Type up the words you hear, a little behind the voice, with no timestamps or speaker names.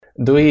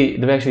do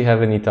we actually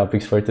have any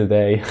topics for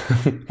today?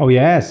 Oh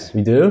yes,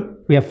 We do?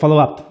 we have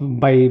follow-up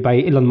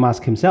by Elon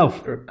Musk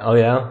himself. Oh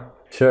yeah,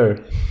 sure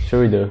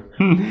we do.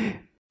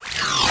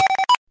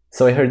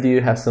 So I heard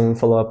you have some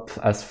follow-up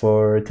as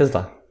for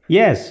Tesla.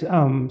 Yes,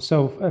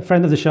 so a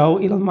friend of the show,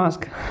 Elon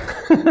Musk.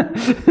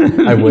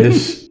 I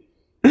wish.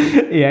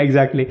 Yeah,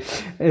 exactly.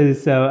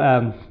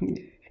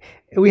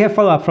 We have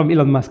follow-up from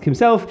Elon Musk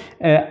himself.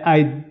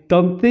 I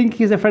don't think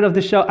he's a friend of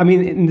the show. I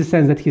mean, in the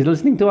sense that he's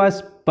listening to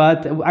us,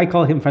 but I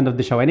call him friend of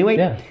the show anyway.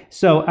 Yeah.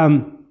 So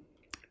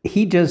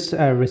he just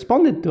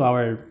responded to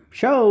our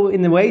show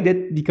in a way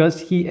that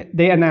because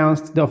they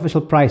announced the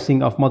official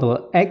pricing of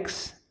Model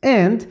X,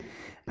 and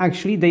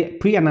actually they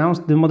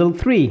pre-announced the Model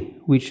 3,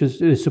 which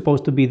is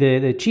supposed to be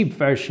the cheap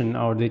version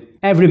or the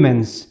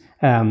everyman's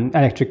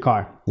electric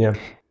car. Yeah.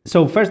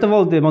 So first of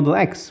all, the Model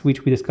X,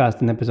 which we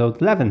discussed in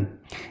episode 11.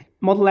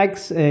 Model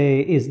X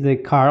is the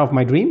car of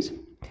my dreams.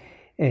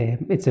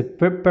 It's a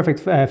perfect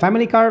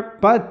family car,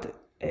 but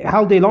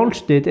how they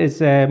launched it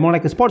is more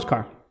like a sports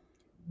car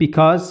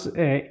because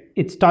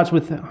it starts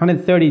with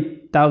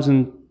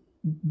 130,000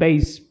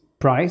 base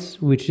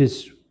price, which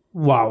is,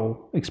 wow,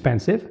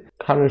 expensive.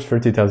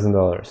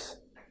 $130,000.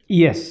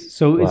 Yes,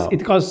 so Wow.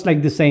 it costs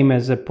like the same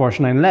as a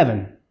Porsche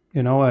 911,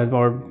 or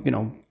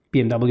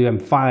BMW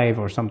M5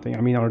 or something.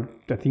 I mean, or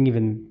I think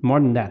even more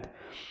than that.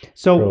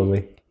 So.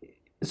 Probably.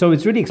 So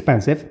it's really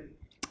expensive,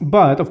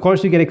 but of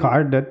course you get a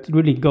car that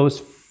really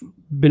goes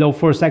below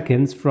 4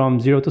 seconds from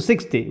 0 to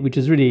 60, which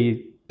is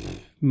really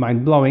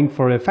mind-blowing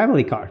for a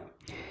family car.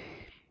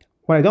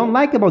 What I don't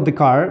like about the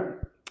car,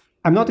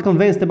 I'm not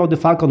convinced about the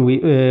Falcon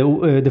Wing,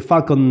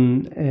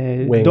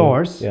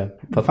 doors, yeah.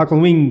 Falcon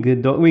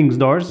wings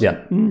doors. Yeah,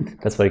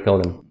 that's what I call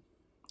them.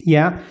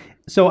 Yeah.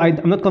 So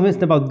I'm not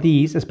convinced about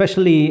these,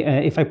 especially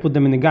if I put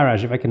them in the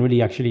garage, if I can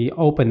really actually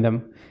open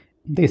them.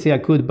 They say I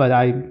could, but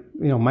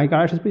my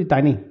garage is pretty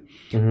tiny.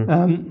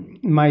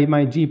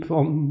 My Jeep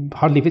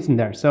hardly fits in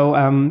there. So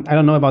I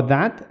don't know about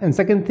that. And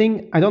second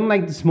thing, I don't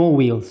like the small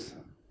wheels.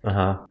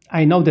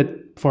 I know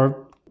that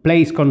for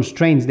place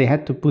constraints, they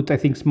had to put, I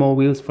think, small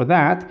wheels for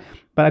that.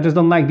 But I just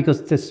don't like because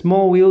it's a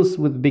small wheels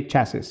with big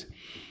chassis.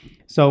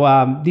 So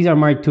these are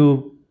my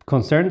two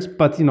concerns.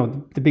 But,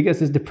 the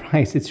biggest is the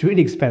price. It's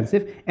really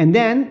expensive. And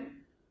then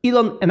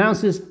Elon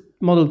announces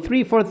Model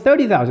 3 for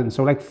 $30,000.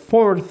 So like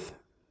one-fourth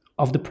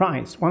of the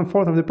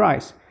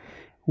price,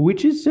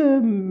 which is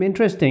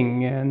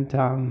interesting. And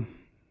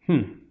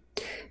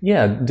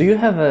Yeah, do you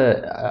have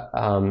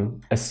a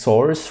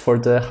source for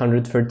the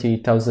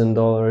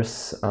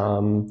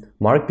 $130,000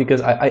 mark?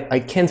 Because I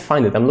can't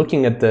find it. I'm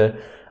looking at the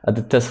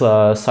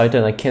Tesla site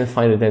and I can't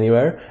find it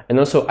anywhere. And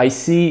also I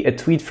see a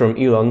tweet from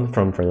Elon,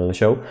 from friend of the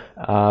show,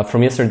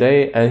 from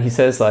yesterday, and he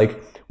says like,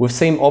 with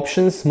same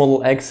options,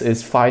 Model X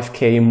is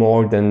 $5,000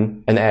 more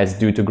than an S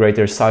due to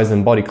greater size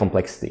and body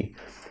complexity.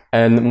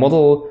 And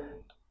Model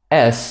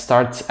S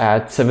starts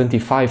at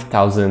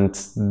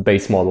 75,000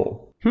 base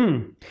model.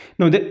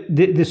 No,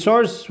 the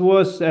source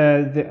was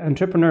the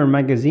Entrepreneur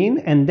magazine,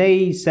 and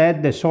they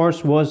said the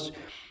source was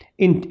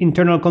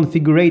internal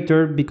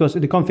configurator because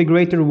the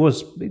configurator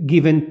was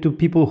given to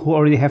people who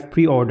already have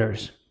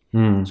pre-orders.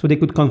 So they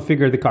could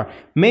configure the car.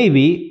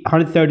 Maybe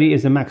 130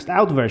 is the maxed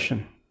out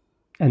version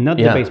and not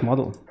the base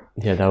model.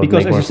 Yeah, that would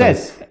because make more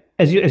sense.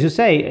 As you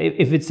say,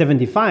 if it's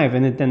 75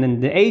 and then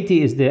the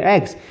 80 is the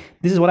X,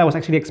 this is what I was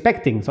actually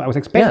expecting. So I was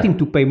expecting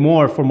to pay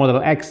more for Model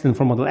X than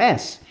for Model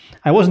S.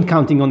 I wasn't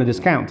counting on a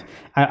discount.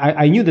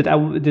 I knew that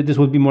that this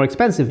would be more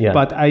expensive,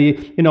 but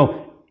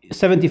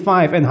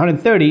 75 and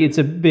 130, it's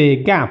a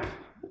big gap.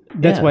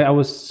 That's why I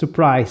was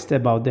surprised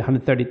about the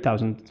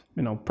 130,000,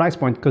 price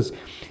point, because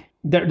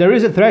there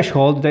is a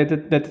threshold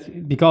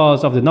that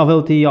because of the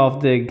novelty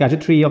of the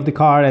gadgetry of the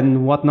car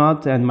and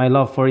whatnot, and my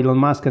love for Elon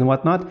Musk and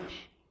whatnot,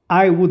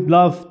 I would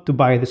love to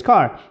buy this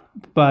car,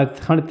 but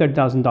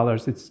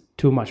 $130,000, it's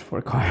too much for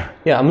a car.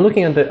 Yeah, I'm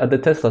looking at the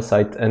Tesla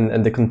site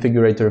and the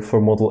configurator for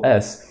Model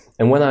S.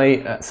 And when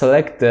I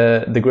select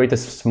the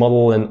greatest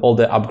model and all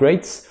the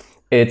upgrades,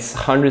 it's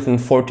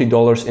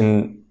 $140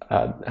 in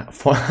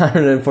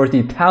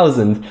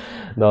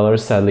 $440,000,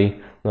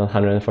 sadly, not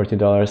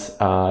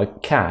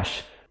 $140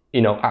 cash.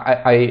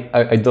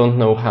 I don't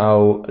know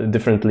how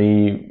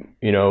differently,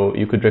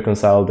 you could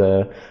reconcile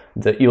the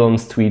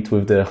Elon's tweet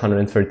with the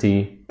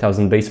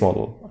 130,000 base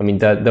model. I mean,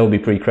 that would be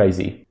pretty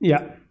crazy.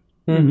 Yeah.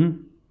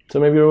 So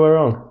maybe we were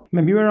wrong.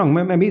 Maybe we're wrong.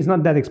 Maybe it's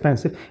not that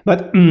expensive.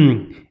 But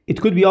it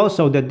could be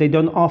also that they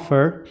don't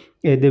offer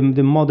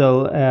the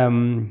Model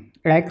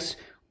X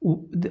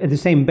the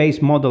same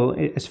base model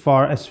as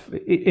far as,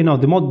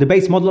 the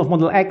base model of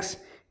Model X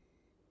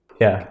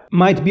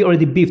might be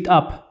already beefed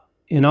up.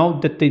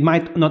 That they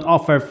might not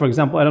offer, for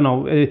example, I don't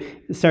know, a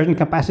certain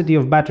capacity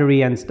of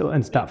battery and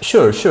stuff.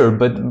 Sure,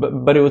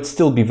 but it would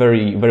still be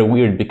very, very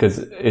weird because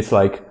it's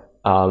like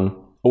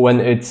when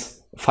it's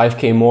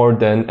 $5,000 more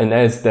than an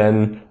S,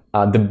 then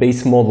the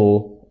base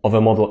model of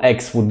a Model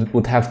X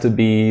would have to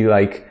be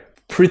like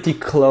pretty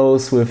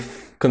close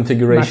with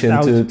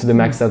configuration to the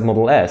maxed out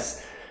Model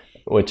S,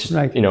 which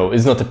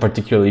is not a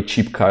particularly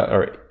cheap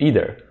car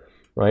either,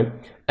 right?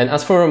 And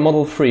as for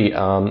Model 3,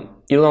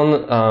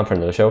 Elon,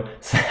 friend of the show,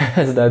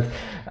 says that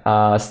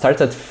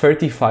starts at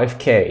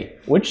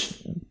 35K,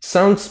 which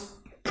sounds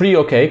pretty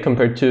okay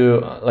compared to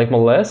like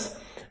Model S.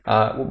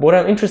 What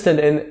I'm interested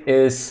in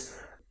is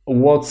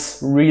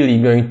what's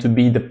really going to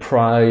be the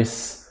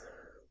price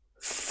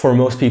for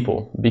most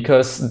people,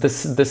 because the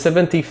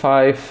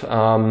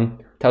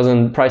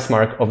 75,000 price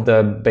mark of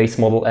the base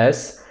Model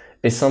S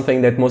is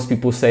something that most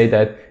people say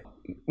that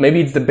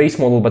maybe it's the base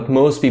model, but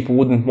most people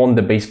wouldn't want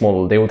the base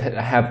model. They would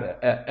have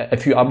a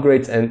few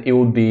upgrades and it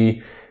would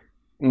be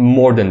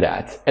more than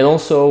that. And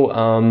also,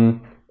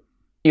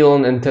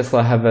 Elon and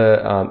Tesla have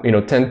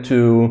tend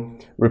to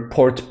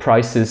report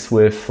prices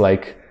with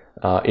like,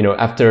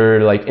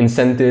 after like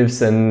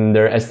incentives and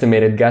their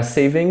estimated gas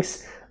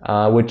savings,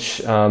 which,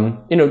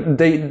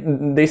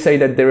 they say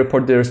that they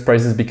report their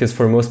prices because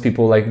for most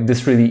people, like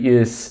this really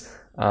is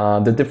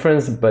the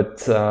difference,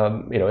 but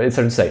it's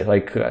hard to say.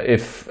 Like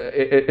if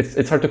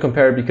it's hard to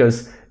compare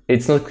because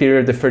it's not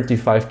clear the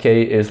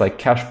 35K is like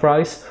cash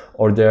price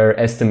or their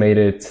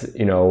estimated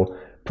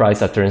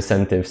price after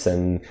incentives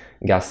and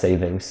gas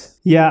savings.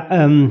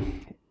 Yeah,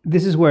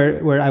 this is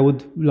where I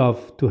would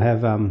love to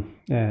have a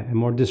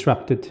more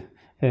disrupted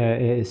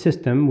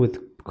system with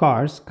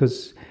cars,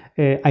 because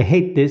I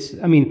hate this.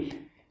 I mean,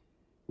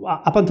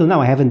 up until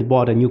now, I haven't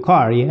bought a new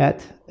car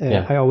yet.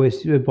 I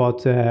always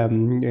bought,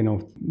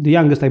 the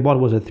youngest I bought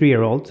was a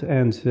 3-year-old,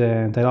 and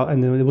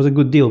it was a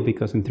good deal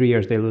because in 3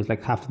 years they lose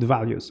like half the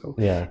value. So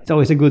it's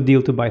always a good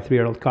deal to buy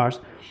 3-year-old cars.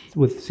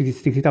 With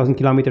 60,000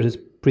 kilometers, it's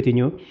pretty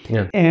new.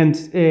 Yeah. And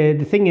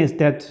the thing is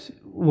that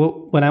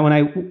when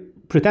I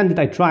pretended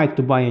I tried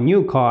to buy a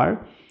new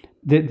car,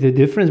 the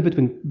difference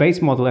between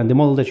base model and the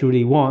model that you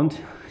really want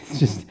is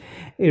just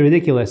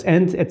ridiculous.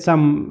 And at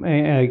some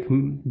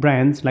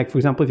brands, like for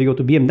example, if you go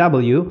to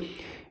BMW,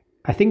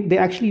 I think they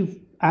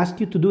actually ask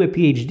you to do a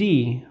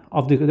PhD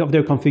of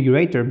their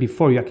configurator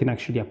before you can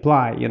actually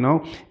apply. They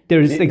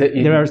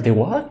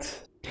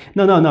what?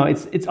 No.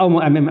 It's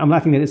almost. I'm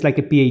laughing that it's like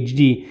a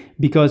PhD,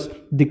 because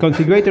the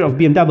configurator of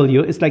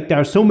BMW is like there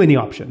are so many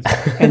options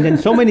and then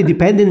so many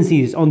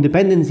dependencies on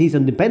dependencies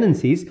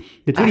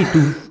that really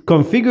to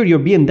configure your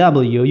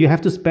BMW you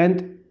have to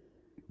spend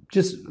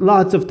just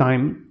lots of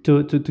time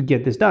to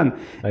get this done.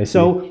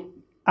 So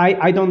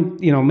I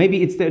don't,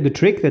 maybe it's the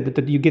trick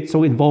that you get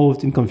so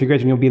involved in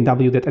configuring your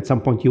BMW that at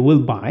some point you will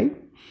buy.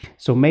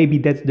 So maybe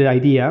that's the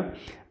idea.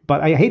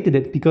 But I hated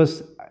it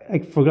because I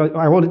forgot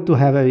I wanted to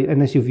have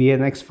an SUV, an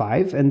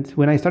X5, and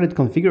when I started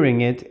configuring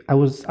it, I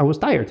was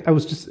tired. I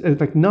was just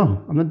like, no,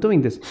 I'm not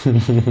doing this.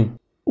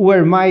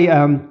 Where my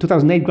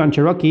 2008 Grand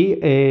Cherokee,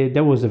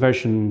 there was a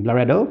version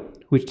Laredo,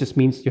 which just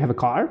means you have a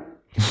car.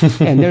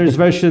 And there's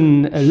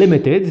version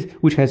Limited,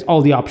 which has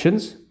all the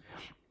options,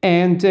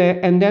 and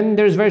then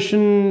there's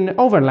version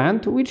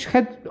Overland, which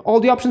had all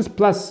the options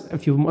plus a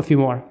few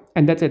more,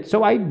 and that's it.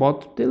 So I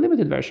bought the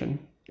Limited version,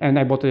 and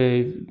I bought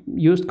a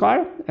used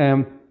car,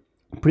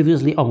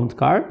 previously owned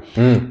car,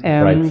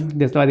 right.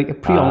 There's like a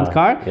pre-owned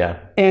car,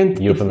 and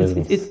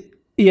euphemisms. It's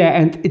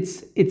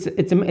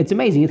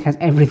amazing. It has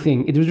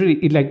everything. It was really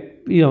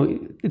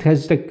it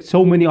has like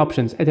so many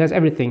options. It has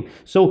everything.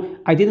 So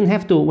I didn't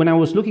have to, when I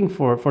was looking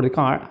for the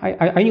car,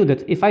 I knew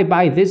that if I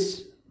buy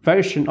this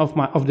version of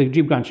the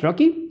Jeep Grand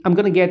Cherokee, I'm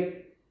gonna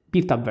get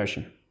beefed up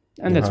version,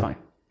 and that's fine.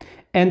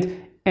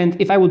 And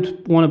if I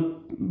would want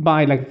to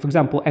buy, like for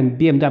example, a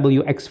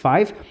BMW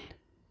X5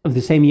 of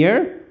the same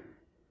year,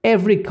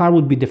 every car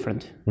would be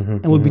different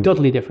and would be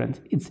totally different.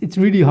 It's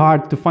really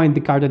hard to find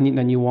the car that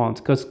you want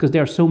because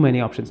there are so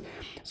many options.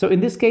 So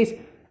in this case,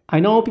 I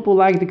know people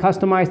like the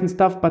customized and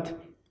stuff, but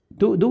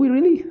do we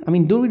really? I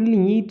mean, do we really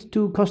need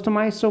to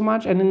customize so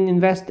much and then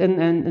invest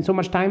and so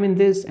much time in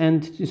this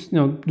and just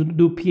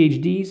do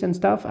PhDs and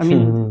stuff? I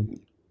mean,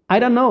 I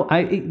don't know.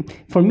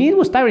 For me, it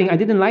was tiring. I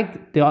didn't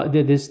like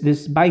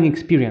this buying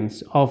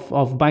experience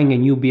of buying a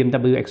new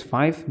BMW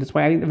X5. That's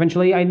why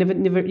I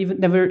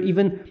never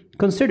even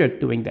considered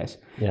doing this.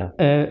 Yeah.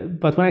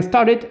 But when I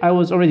started, I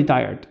was already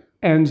tired,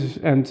 and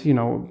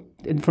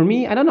for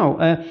me, I don't know.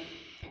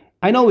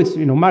 I know it's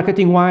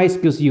marketing wise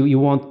because you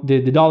want the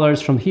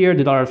dollars from here,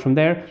 the dollars from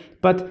there,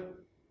 but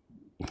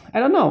I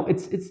don't know.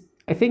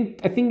 I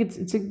think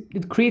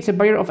it creates a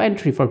barrier of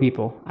entry for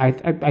people.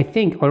 I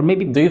think, or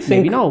maybe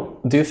maybe no.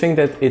 Do you think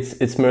that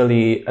it's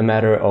merely a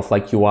matter of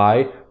like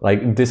UI,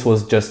 like this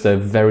was just a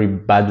very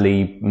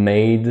badly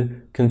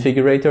made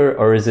configurator,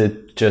 or is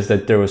it just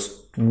that there was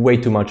way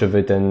too much of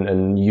it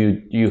and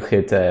you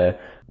hit the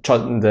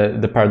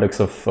paradox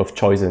of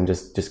choice and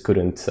just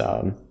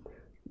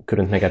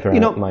couldn't make up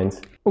your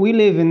minds? We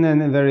live in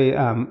a very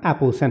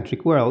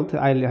Apple-centric world.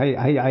 I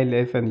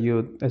live, and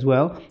you as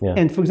well. Yeah.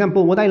 And for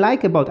example, what I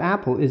like about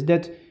Apple is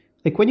that,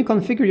 like, when you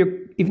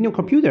configure even your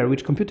computer,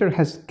 which computer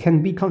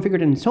can be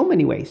configured in so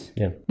many ways.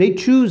 Yeah. They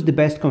choose the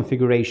best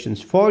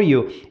configurations for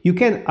you. You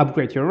can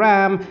upgrade your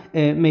RAM,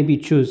 maybe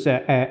choose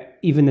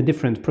even a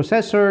different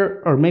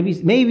processor, or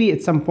maybe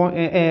at some point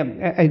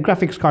a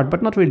graphics card,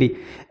 but not really.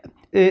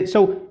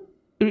 So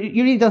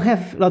you really don't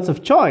have lots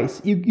of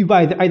choice. You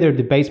buy either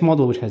the base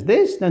model, which has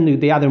this, then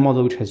the other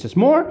model, which has just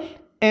more,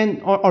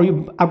 and or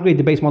you upgrade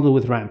the base model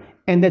with RAM,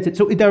 and that's it.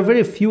 So there are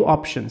very few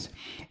options.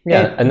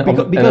 Yeah, and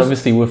because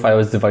obviously with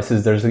iOS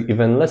devices, there's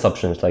even less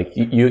options. Like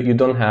you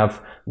don't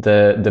have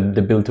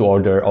the build to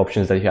order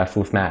options that you have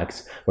with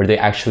Macs, where they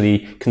actually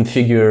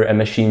configure a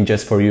machine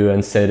just for you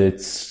and set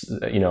it,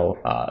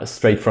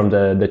 straight from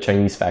the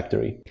Chinese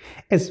factory.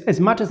 As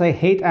much as I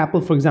hate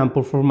Apple, for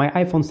example, for my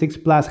iPhone 6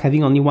 Plus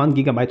having only 1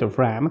 gigabyte of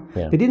RAM,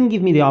 they didn't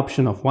give me the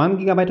option of 1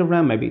 gigabyte of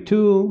RAM, maybe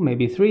 2,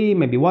 maybe 3,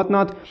 maybe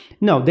whatnot.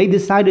 No, they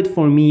decided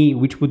for me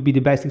which would be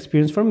the best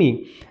experience for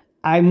me.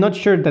 I'm not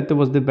sure that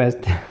was the best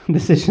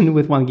decision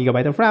with 1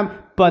 gigabyte of RAM,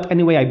 but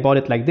anyway, I bought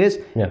it like this.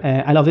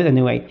 I loved it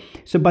anyway.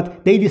 So,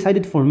 but they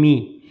decided for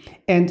me.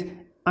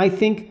 And I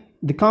think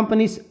the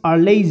companies are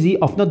lazy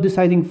of not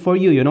deciding for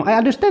you. You know, I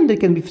understand there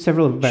can be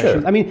several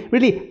versions. Sure. I mean,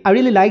 really, I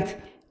really liked,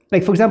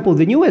 like, for example,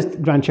 the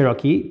newest Grand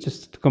Cherokee,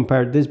 just to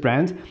compare this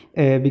brand,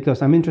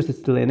 because I'm interested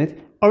still in it,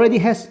 already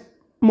has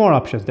more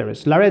options. There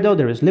is Laredo,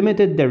 there is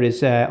Limited, there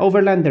is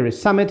Overland, there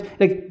is Summit.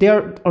 Like, they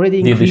are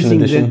already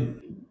increasing edition.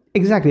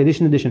 Exactly,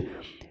 edition.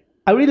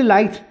 I really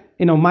liked,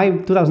 my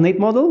 2008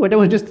 model where there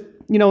was just,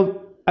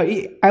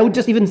 I would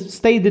just even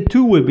say the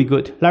 2 would be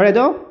good.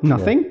 Laredo,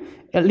 nothing.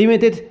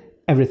 Limited,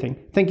 everything.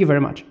 Thank you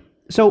very much.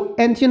 So,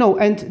 and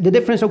the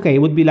difference, okay,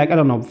 would be like, I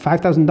don't know,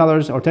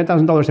 $5,000 or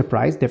 $10,000 a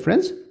price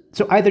difference.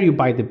 So either you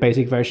buy the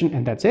basic version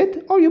and that's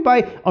it, or you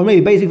buy, or maybe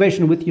basic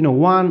version with,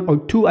 1 or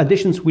 2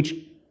 additions which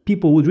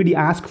people would really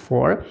ask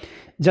for.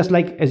 Just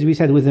like, as we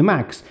said with the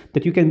Macs,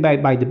 that you can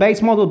buy the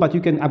base model, but you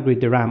can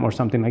upgrade the RAM or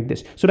something like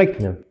this. So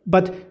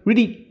but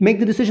really make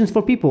the decisions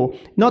for people,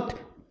 not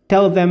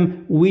tell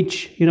them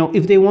which,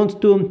 if they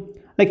want to,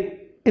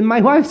 like in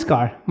my wife's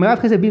car, my wife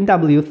has a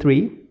BMW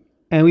 3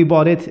 and we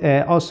bought it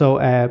also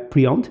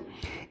pre-owned.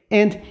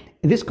 And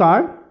this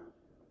car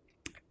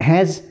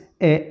has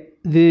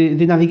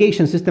the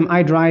navigation system,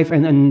 iDrive,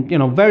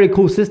 and very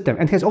cool system,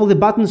 and has all the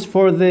buttons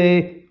for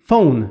the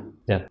phone.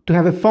 Yeah. To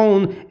have a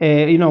phone,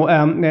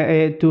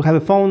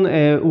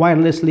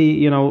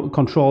 wirelessly,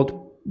 controlled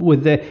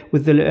with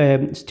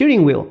the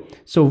steering wheel.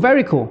 So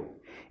very cool.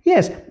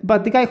 Yes,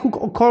 but the guy who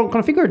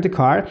configured the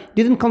car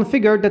didn't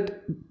configure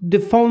that the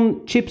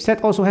phone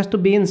chipset also has to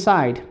be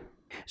inside.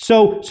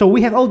 So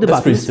we have all the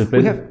buttons. Pretty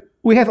stupid.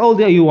 We have all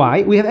the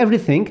UI. We have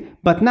everything.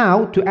 But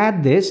now to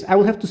add this, I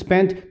will have to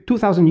spend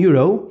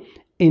 €2,000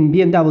 in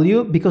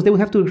BMW because they will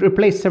have to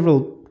replace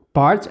several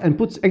parts and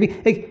put.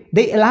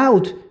 They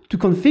allowed to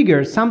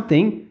configure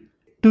something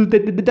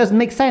that doesn't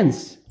make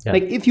sense. Yeah.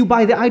 Like if you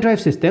buy the iDrive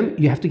system,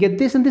 you have to get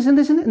this and this and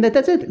this and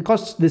that's it. It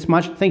costs this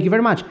much. Thank you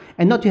very much.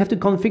 And not you have to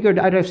configure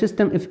the iDrive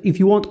system if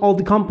you want all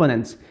the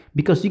components,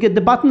 because you get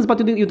the buttons,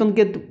 but you don't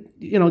get,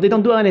 they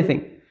don't do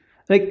anything.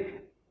 Like,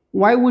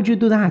 why would you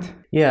do that?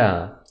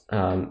 Yeah,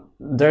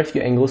 there are a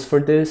few angles for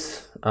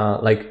this.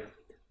 Like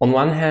on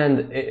one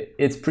hand,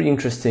 it's pretty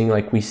interesting.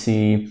 Like we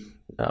see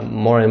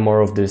more and more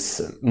of this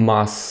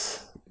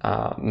mass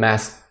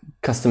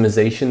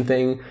customization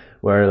thing,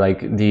 where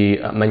like the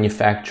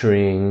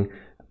manufacturing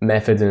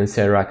methods and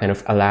etc. kind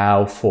of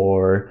allow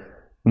for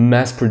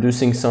mass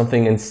producing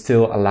something and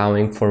still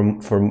allowing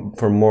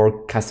for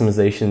more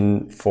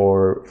customization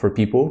for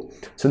people.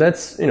 So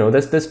that's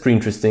that's pretty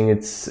interesting.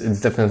 It's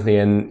definitely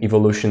an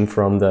evolution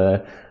from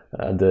the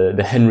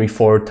Henry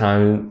Ford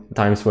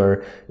times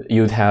where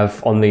you'd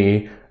have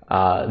only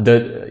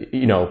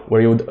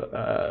where you would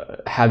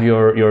have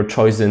your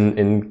choice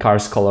in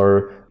car's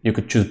color. You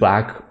could choose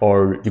black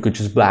or you could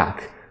choose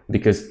black,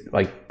 because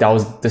like that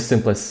was the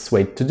simplest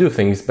way to do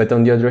things. But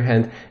on the other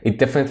hand, it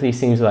definitely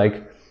seems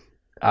like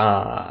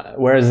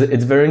whereas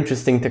it's very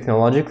interesting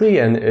technologically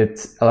and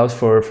it allows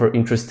for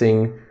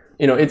interesting,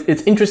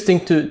 it's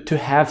interesting to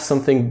have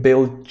something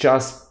built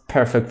just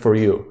perfect for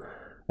you.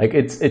 Like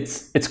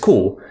it's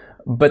cool.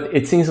 But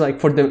it seems like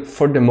for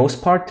the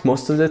most part,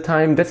 most of the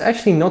time, that's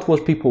actually not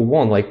what people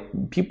want. Like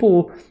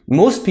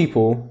most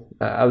people,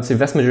 I would say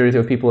vast majority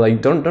of people,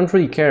 like don't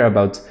really care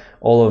about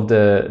all of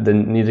the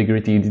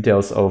nitty-gritty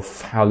details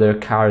of how their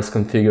car is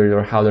configured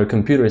or how their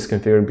computer is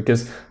configured,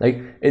 because like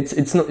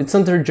it's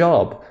not their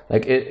job.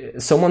 Like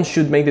someone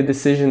should make the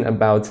decision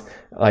about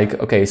like,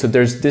 okay, so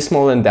there's this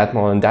model and that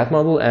model and that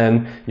model,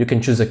 and you can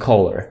choose a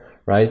color,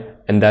 right?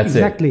 And that's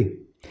exactly.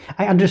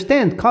 I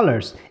understand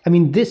colors.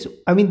 This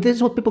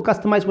is what people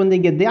customize when they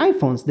get the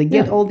iPhones. They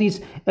get all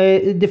these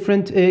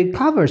different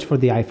covers for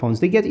the iPhones.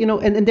 They get,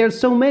 and there's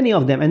so many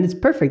of them, and it's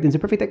perfect. It's a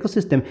perfect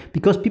ecosystem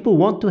because people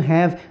want to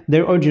have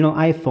their original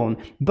iPhone.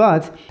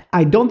 But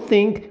I don't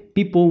think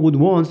people would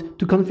want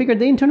to configure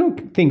the internal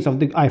things of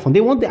the iPhone.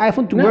 They want the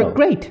iPhone to work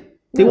great.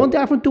 They want the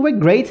iPhone to work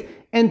great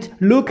and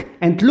look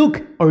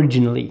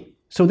originally.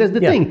 So that's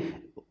the thing.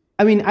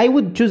 I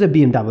would choose a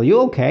BMW,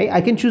 okay.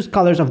 I can choose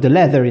colors of the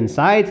leather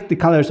inside, the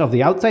colors of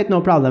the outside, no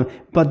problem.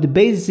 But the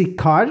basic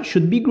car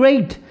should be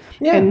great.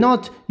 Yeah. And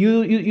not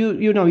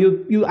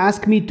you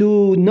ask me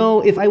to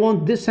know if I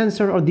want this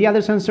sensor or the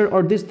other sensor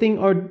or this thing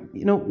or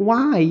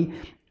why?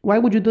 Why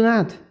would you do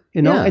that?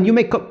 Yeah. and you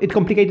make it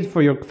complicated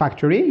for your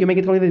factory, you make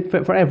it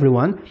complicated for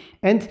everyone.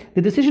 And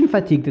the decision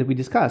fatigue that we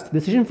discussed,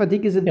 decision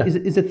fatigue is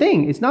a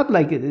thing. It's not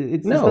like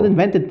it's not an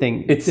invented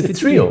thing.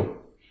 It's real.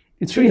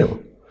 It's real.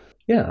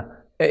 Yeah.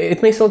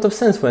 It makes a lot of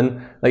sense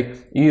when, like,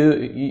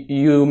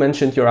 you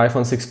mentioned your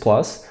iPhone 6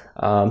 Plus.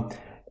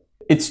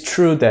 It's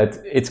true that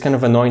it's kind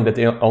of annoying that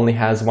it only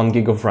has 1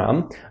 gig of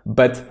RAM,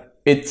 but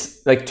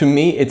it's like, to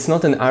me, it's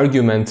not an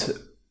argument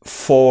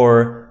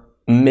for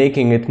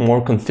making it more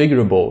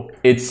configurable.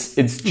 It's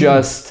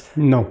just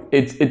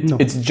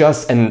it's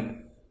just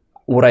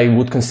what I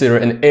would consider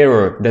an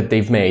error that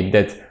they've made,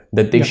 that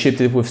they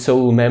shipped it with so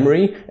little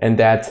memory, and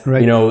that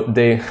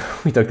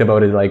we talked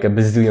about it like a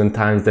bazillion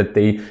times, that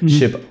they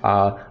ship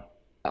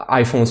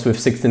iPhones with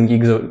 16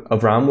 gigs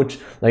of RAM, which,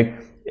 like,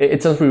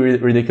 it sounds really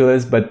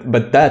ridiculous,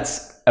 but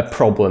that's a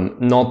problem,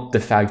 not the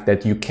fact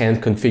that you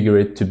can't configure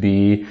it to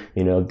be,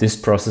 this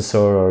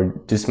processor or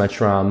this much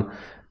RAM.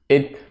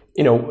 It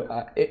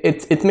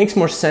makes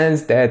more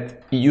sense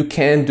that you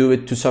can do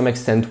it to some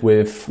extent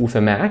with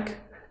a Mac,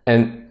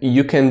 and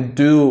you can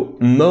do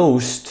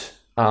most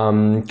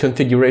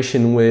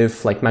configuration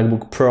with like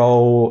MacBook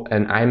Pro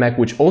and iMac,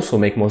 which also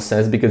make more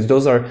sense, because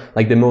those are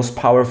like the most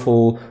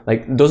powerful,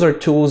 like those are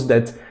tools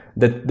that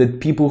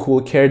people who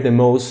will care the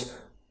most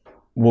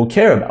will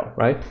care about,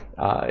 right?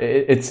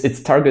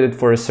 It's targeted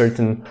for a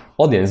certain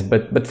audience,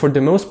 but for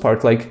the most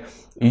part, like,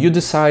 you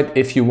decide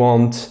if you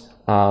want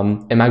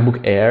a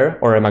MacBook Air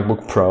or a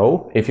MacBook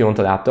Pro. If you want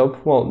a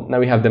laptop, well, now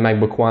we have the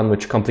MacBook One,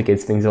 which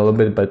complicates things a little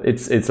bit, but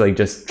it's like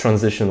just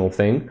transitional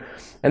thing.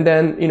 And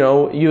then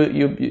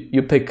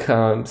you pick,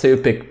 say you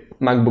pick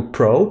MacBook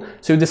Pro,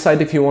 so you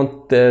decide if you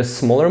want the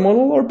smaller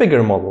model or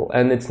bigger model,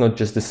 and it's not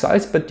just the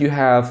size, but you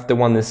have the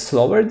one is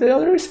slower, the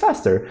other is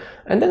faster,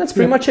 and then that's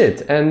pretty much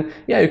it. And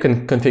you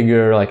can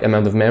configure like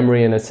amount of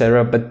memory and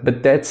etc.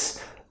 But that's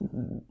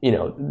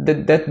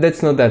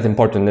that's not that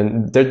important,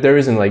 and there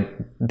isn't like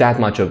that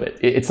much of it.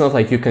 It's not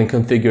like you can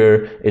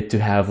configure it to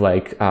have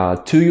like 2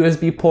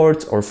 USB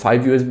ports or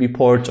 5 USB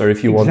ports, or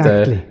if you want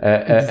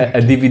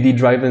a DVD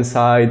drive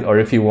inside, or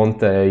if you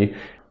want a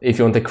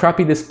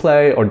crappy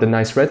display or the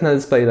nice Retina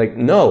display. Like,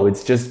 no,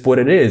 it's just what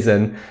it is.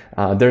 And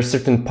there are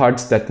certain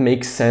parts that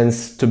make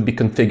sense to be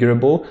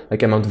configurable,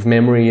 like amount of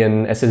memory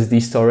and SSD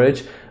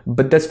storage,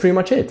 but that's pretty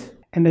much it.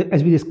 And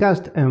as we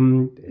discussed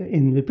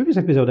in the previous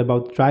episode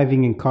about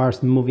driving in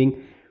cars and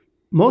moving,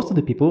 most of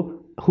the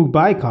people who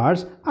buy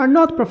cars are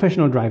not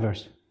professional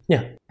drivers.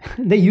 Yeah.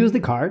 They use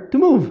the car to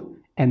move,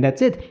 and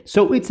that's it.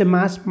 So it's a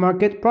mass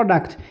market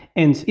product.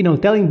 And,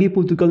 telling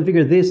people to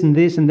configure this and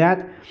this and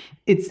that,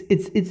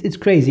 it's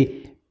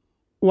crazy.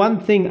 One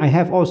thing I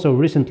have also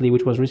recently,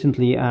 which was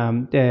recently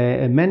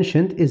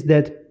mentioned, is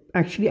that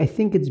actually I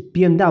think it's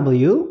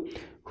BMW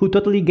who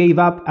totally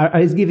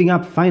is giving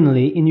up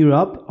finally in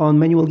Europe on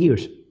manual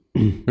gears.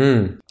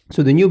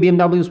 So the new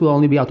BMWs will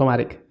only be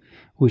automatic,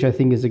 which I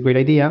think is a great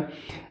idea.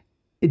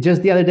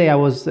 Just the other day I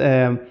was,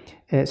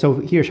 so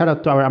here, shout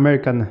out to our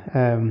American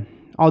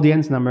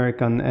audience and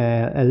American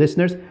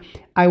listeners.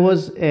 I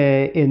was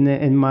in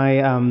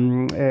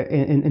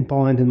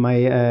Poland, in my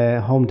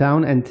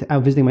hometown, and I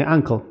was visiting my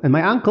uncle. And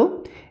my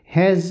uncle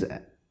has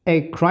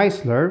a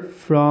Chrysler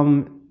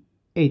from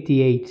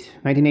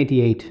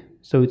 1988.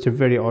 So it's a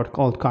very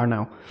old car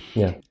now.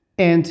 Yeah.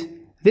 And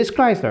this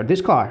Chrysler,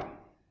 this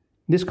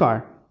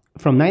car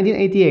from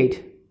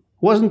 1988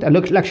 wasn't a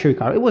luxury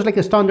car. It was like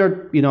a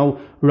standard,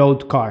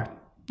 road car,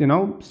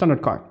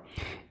 standard car.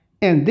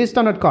 And this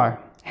standard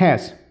car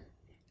has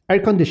air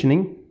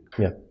conditioning,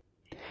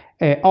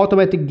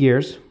 automatic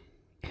gears,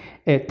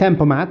 a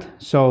tempomat,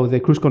 so the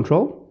cruise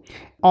control,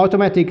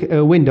 automatic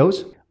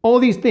windows, all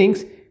these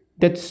things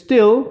that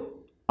still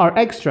are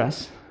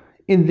extras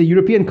in the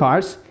European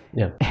cars.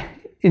 Yeah.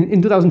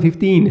 In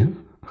 2015.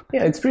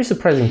 Yeah, it's pretty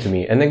surprising to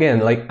me. And again,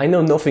 like, I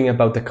know nothing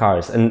about the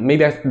cars, and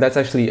maybe that's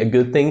actually a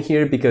good thing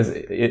here, because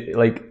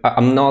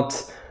I'm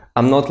not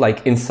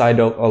like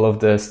inside all of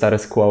the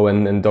status quo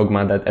and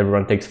dogma that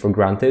everyone takes for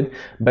granted.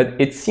 But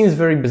it seems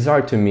very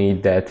bizarre to me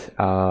that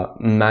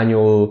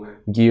manual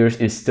gears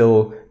is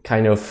still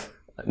kind of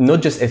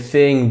not just a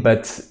thing,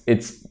 but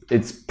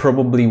it's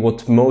probably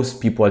what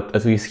most people,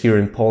 at least here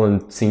in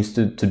Poland, seems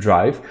to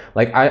drive.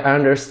 Like, I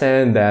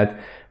understand that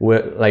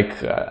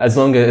as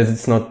long as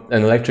it's not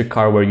an electric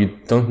car where you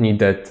don't need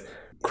that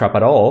crap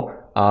at all,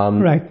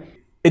 right?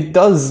 It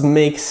does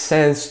make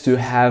sense to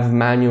have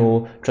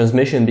manual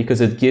transmission because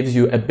it gives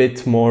you a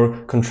bit more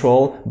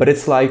control. But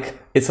it's like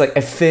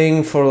a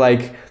thing for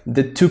like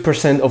the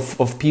 2%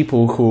 of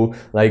people who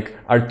like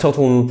are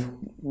total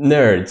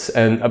nerds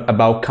and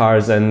about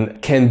cars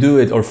and can do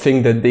it or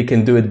think that they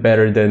can do it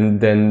better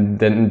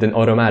than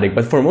automatic.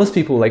 But for most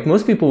people,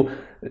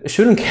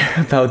 shouldn't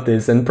care about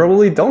this and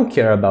probably don't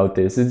care about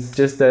this. It's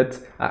just that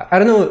I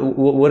don't know,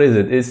 what is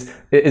it?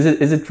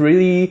 Is it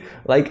really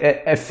like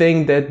a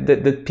thing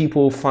that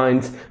people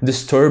find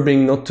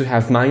disturbing not to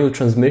have manual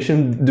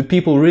transmission? Do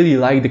people really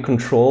like the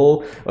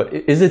control?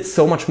 Is it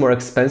so much more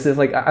expensive?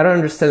 Like, I don't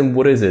understand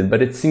what is it,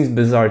 but it seems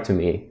bizarre to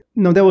me.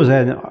 No, there was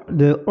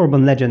the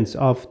urban legends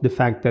of the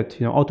fact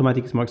that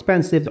automatic is more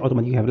expensive, the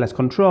automatic you have less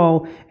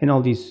control, and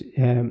all these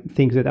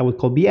things that I would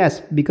call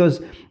BS,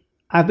 because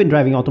I've been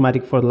driving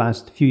automatic for the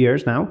last few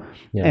years now,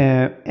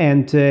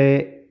 and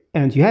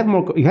you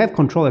have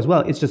control as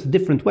well. It's just a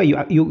different way.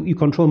 You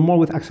control more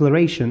with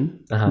acceleration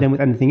than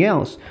with anything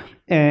else.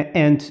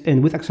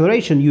 And with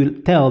acceleration,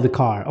 you tell the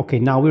car, okay,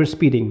 now we're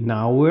speeding,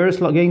 now we're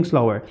getting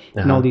slower,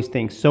 and all these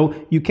things. So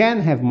you can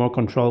have more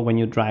control when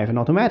you drive an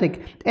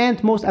automatic.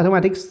 And most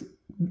automatics,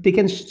 they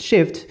can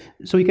shift,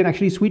 so you can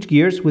actually switch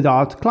gears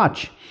without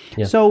clutch.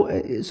 Yeah. So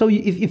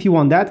if you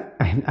want that,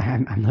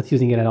 I'm not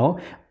using it at all.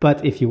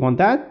 But if you want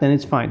that, then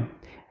it's fine.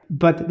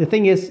 But the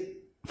thing is,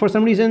 for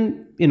some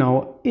reason,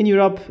 in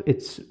Europe,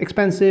 it's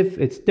expensive,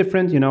 it's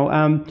different,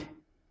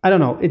 I don't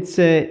know. It's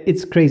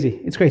crazy.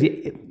 It's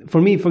crazy.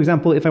 For me, for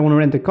example, if I want to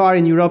rent a car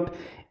in Europe,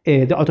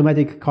 the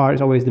automatic car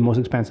is always the most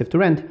expensive to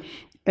rent,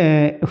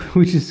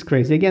 which is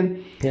crazy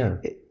again. Yeah.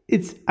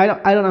 I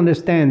don't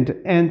understand.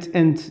 And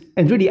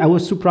really, I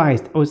was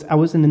surprised. I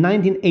was in a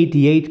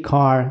 1988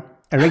 car,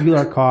 a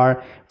regular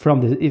car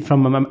from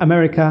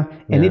America,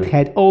 and it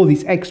had all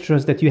these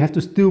extras that you have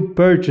to still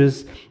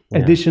purchase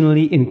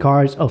additionally in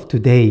cars of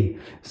today.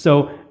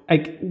 So,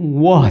 like,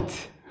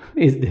 what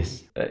is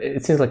this?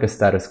 It seems like a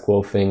status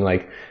quo thing.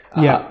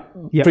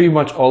 Pretty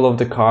much all of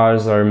the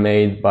cars are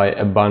made by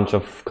a bunch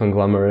of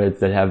conglomerates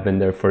that have been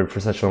there for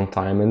such a long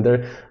time, and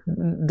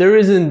there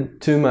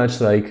isn't too much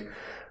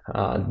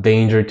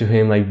danger to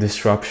him, like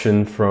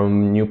disruption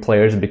from new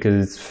players,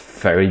 because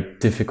it's very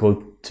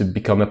difficult to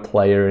become a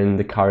player in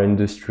the car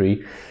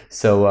industry.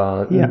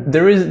 So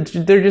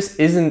there just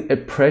isn't a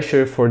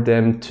pressure for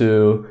them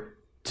to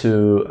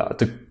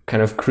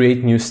kind of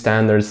create new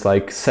standards,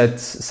 like set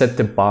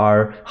the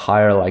bar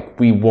higher. Like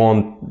we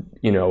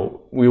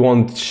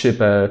won't ship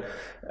a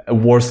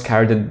worse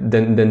car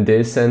than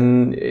this,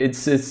 and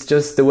it's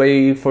just the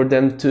way for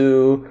them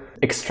to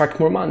extract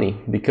more money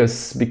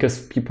because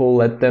people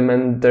let them,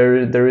 and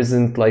there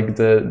isn't like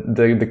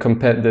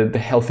the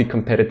healthy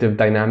competitive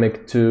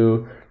dynamic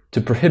to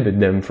prohibit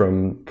them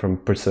from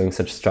pursuing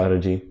such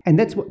strategy. And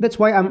that's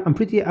why I'm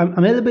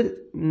a little bit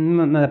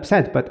not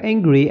upset but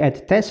angry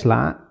at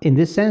Tesla, in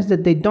the sense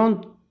that they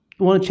don't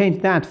want to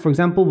change that, for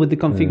example, with the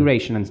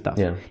configuration and stuff.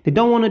 They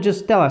don't want to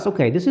just tell us,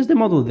 okay, this is the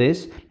Model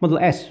S,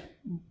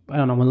 I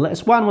don't know, Model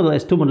S1, Model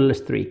S2, Model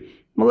S3.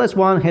 Model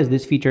S1 has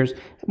these features,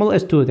 Model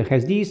S2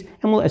 has these,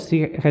 and Model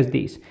S3 has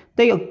these.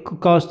 They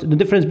cost, the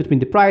difference between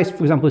the price,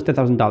 for example, is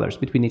 $10,000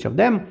 between each of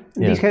them.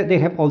 They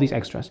have all these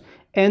extras,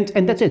 and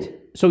that's it.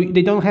 So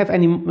they don't have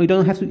any. You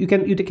don't have to. You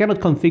cannot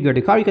configure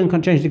the car. You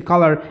can change the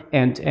color,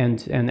 and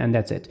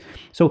that's it.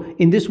 So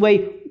in this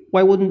way,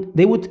 why wouldn't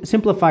they would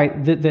simplify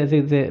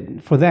the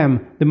for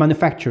them the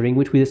manufacturing,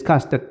 which we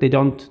discussed, that they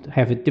don't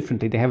have it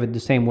differently. They have it the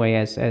same way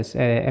as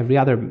every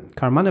other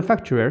car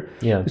manufacturer.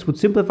 This would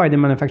simplify the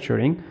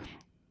manufacturing,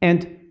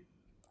 and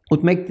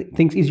would make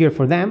things easier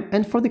for them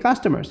and for the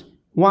customers.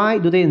 Why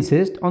do they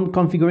insist on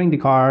configuring the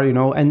car,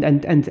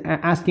 and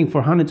asking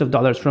for hundreds of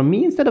dollars from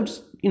me instead of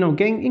just,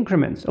 getting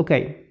increments?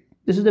 Okay,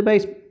 this is the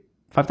base,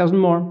 5,000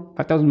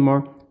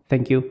 more,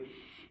 thank you.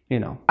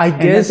 I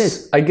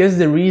guess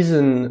the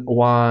reason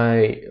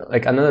why,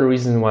 another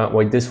reason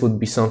why this would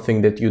be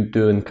something that you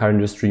do in car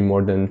industry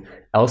more than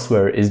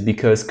elsewhere, is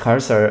because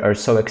cars are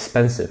so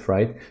expensive,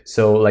 right?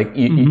 So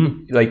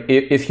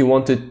if you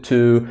wanted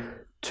to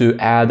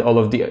add all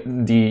of the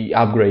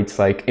upgrades,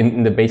 like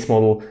in the base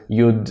model,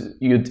 you'd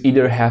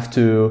either have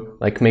to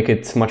make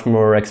it much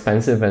more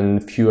expensive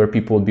and fewer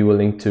people would be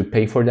willing to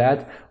pay for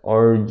that,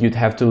 or you'd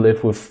have to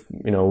live with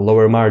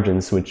lower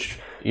margins, which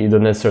you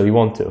don't necessarily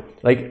want to.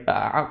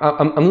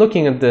 I'm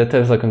looking at the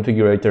Tesla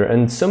configurator,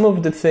 and some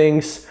of the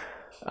things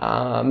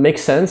make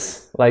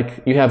sense.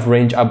 Like you have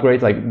range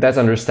upgrade, that's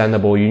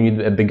understandable. You need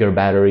a bigger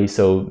battery,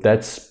 so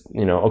that's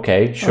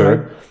okay,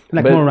 sure.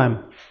 But more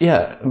RAM.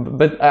 Yeah,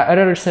 but I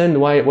don't understand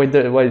why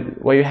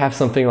you have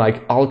something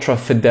like ultra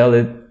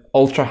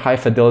high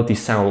fidelity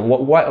sound.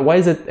 Why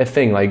is it a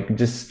thing?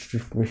 Just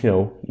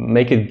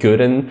make it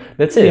good and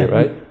that's it,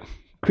 right?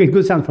 Create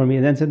good sound for me,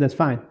 and that's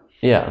fine.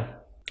 Yeah,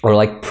 or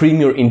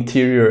premier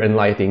interior and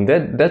lighting.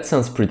 That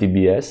sounds pretty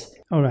BS.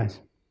 All right.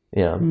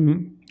 Yeah.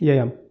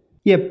 Mm-hmm.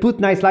 Yeah. Put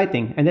nice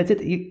lighting, and that's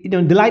it.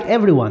 Delight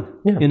everyone.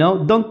 Yeah.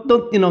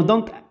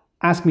 Don't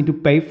ask me to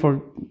pay for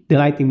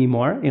delighting me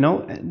more,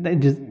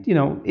 just,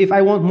 if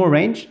I want more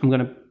range, I'm going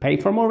to pay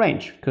for more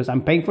range because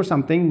I'm paying for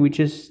something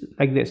which is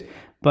like this.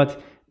 But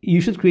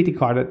you should create a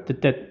car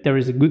that there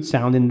is a good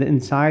sound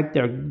inside,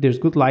 there's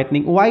good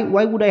lighting. Why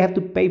would I have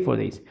to pay for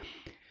these?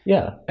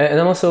 Yeah. And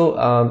I'm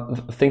also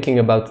thinking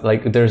about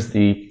there's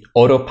the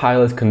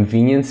autopilot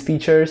convenience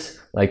features,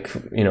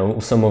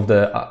 some of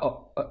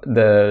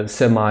the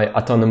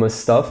semi-autonomous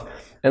stuff.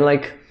 And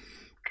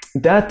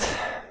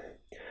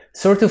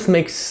sort of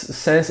makes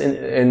sense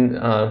in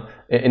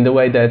the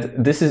way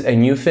that this is a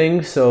new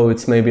thing, so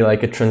it's maybe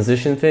like a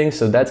transition thing,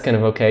 so that's kind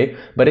of okay.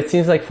 But it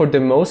seems like for the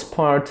most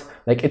part,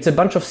 like it's a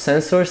bunch of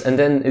sensors and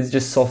then it's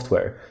just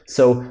software.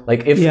 So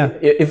like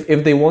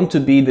if they want to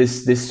be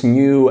this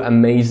new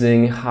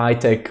amazing high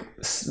tech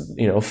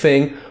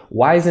thing,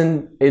 why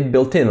isn't it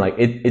built in? Like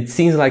it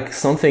seems like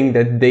something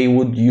that they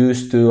would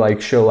use to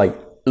like show like,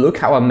 look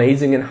how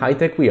amazing and high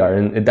tech we are,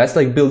 and that's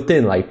like built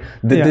in. Like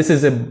this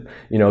is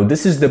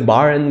this is the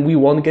bar, and we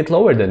won't get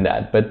lower than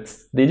that, but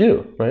they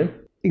do, right?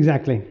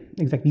 Exactly.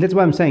 That's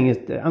what I'm saying. Is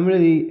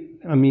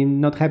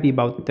not happy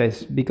about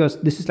this,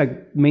 because this is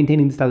like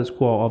maintaining the status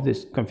quo of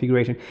this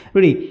configuration.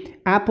 Really,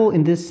 Apple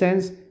in this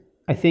sense,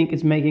 I think,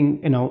 is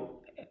making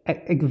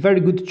a very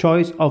good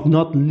choice of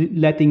not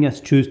letting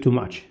us choose too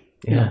much.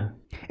 Yeah.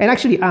 And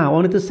actually, I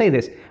wanted to say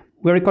this.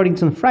 We're recording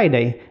this on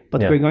Friday,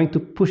 but we're going to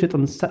push it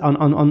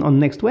on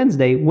next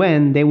Wednesday,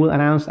 when they will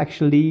announce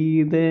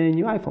actually the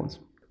new iPhones.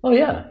 Oh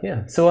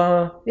yeah. So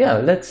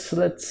let's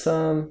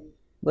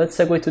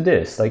segue to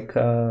this. Like,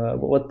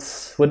 what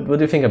do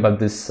you think about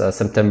this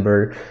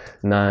September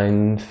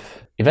 9th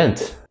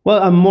event?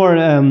 Well, I'm more.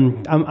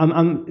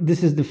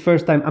 This is the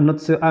first time I'm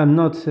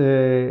not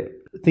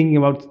thinking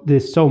about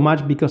this so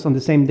much, because on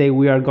the same day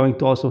we are going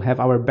to also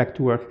have our back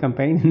to work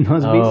campaign in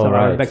Nozbe,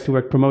 our back to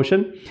work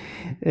promotion.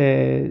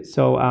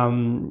 So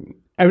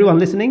everyone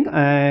listening,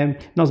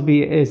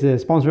 Nozbe is a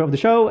sponsor of the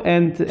show,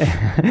 and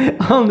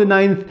on the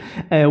 9th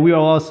we will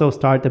also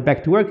start a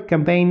back to work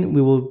campaign.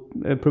 We will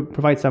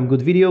provide some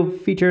good video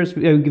features,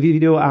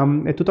 video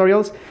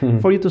tutorials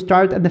for you to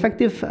start an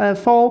effective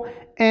fall,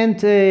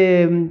 and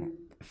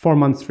 4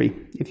 months free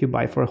if you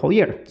buy for a whole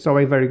year. So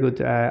a very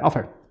good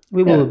offer.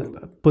 We will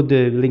put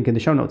the link in the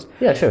show notes.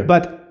 Yeah, sure.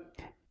 But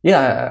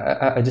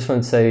I just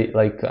want to say,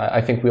 like,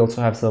 I think we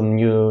also have some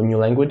new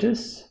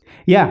languages.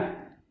 Yeah,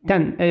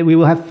 10. We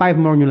will have 5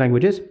 more new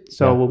languages.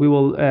 So we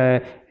will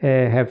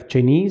have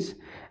Chinese,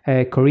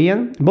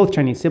 Korean, both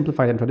Chinese,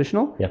 simplified and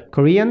traditional,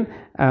 Korean,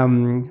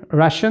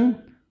 Russian,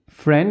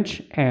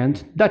 French,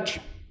 and Dutch.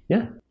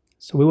 Yeah.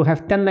 So we will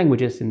have 10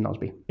 languages in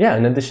Nozbe. Yeah,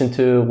 in addition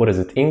to,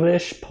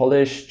 English,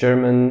 Polish,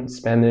 German,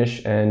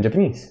 Spanish, and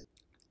Japanese.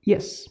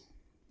 Yes.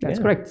 That's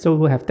correct. So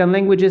we'll have 10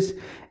 languages,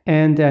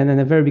 and then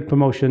a very big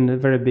promotion, a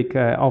very big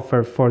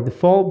offer for the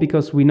fall,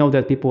 because we know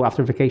that people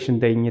after vacation,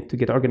 they need to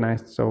get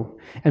organized. So,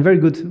 and very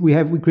good. We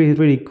created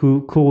really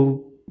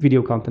cool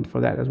video content for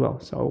that as well.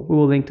 So we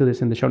will link to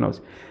this in the show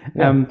notes.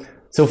 Yeah.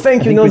 So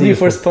thank you, Nozbe,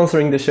 for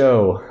sponsoring the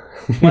show.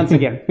 Once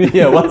again.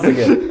 Once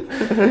again.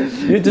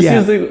 You just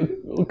use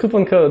the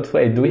coupon code.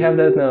 Wait, do we have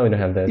that? No, we don't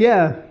have that.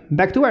 Yeah,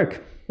 back to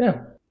work.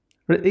 Yeah.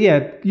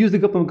 Use the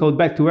coupon code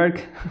back to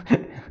work.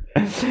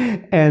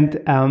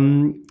 And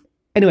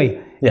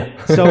anyway,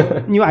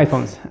 so new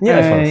iPhones.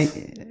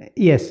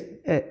 Yes.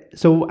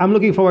 So I'm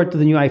looking forward to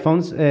the new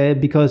iPhones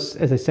because,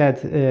 as I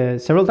said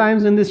several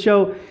times in this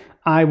show,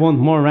 I want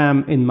more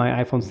RAM in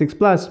my iPhone 6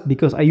 Plus,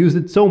 because I use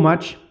it so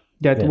much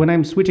that when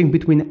I'm switching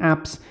between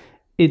apps,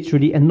 it's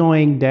really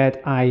annoying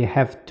that I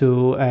have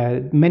to.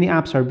 Many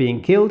apps are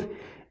being killed,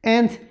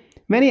 and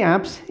many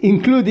apps,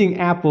 including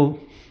Apple,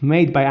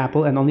 made by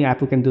Apple, and only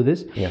Apple can do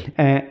this.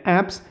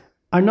 Apps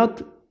are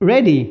not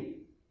ready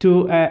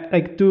to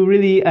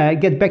really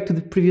get back to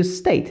the previous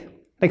state.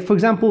 Like, for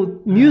example,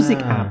 music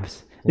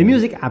apps. The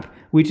music app,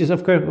 which is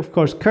of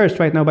course cursed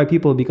right now by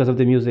people because of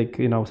the music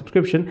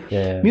subscription.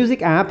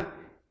 Music app,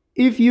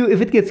 if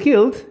it gets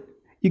killed,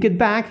 you get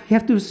back. You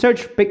have to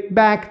search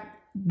back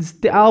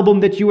the album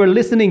that you were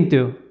listening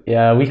to.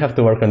 Yeah, we have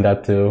to work on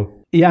that too.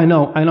 Yeah, I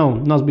know.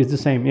 Nozbe is the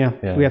same. Yeah,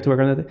 we have to work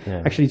on that.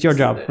 Yeah. Actually, it's your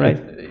job, right?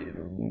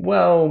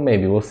 Well,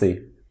 maybe we'll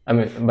see. I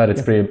mean, but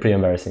it's pretty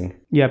embarrassing.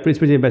 Yeah, it's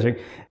pretty embarrassing.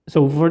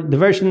 So for the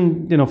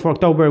version, for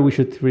October, we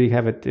should really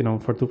have it.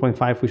 For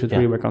 2.5, we should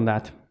really work on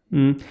that.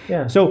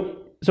 Yeah. So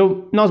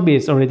Nozbe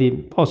is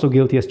already also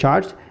guilty as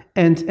charged,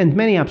 and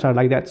many apps are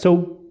like that.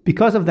 So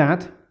because of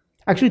that,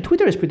 actually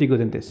Twitter is pretty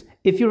good in this.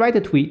 If you write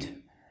a tweet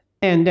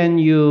and then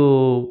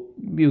you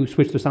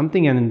switch to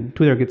something and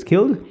Twitter gets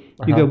killed,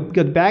 you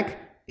get back.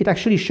 It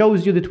actually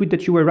shows you the tweet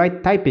that you were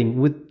typing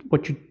with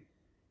what you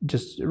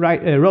just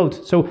wrote.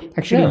 So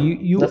actually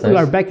you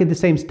are back in the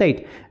same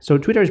state. So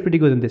Twitter is pretty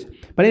good in this.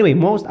 But anyway,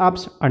 most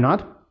apps are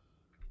not,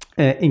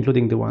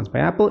 including the ones by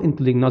Apple,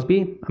 including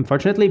Nozbe,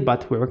 unfortunately,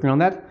 but we're working on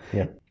that.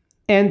 Yeah.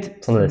 And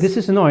this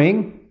is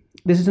annoying.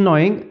 This is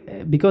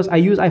annoying because I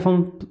use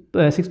iPhone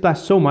 6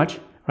 Plus so much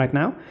right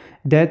now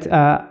that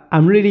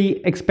I'm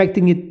really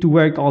expecting it to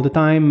work all the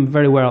time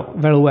very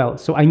well.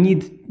 So I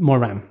need more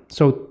RAM.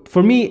 So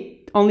for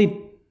me, only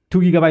 2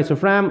 gigabytes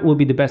of RAM will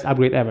be the best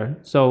upgrade ever.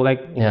 So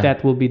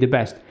that will be the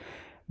best.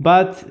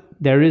 But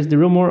there is the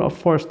rumor of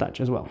Force Touch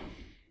as well.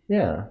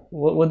 Yeah.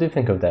 What do you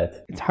think of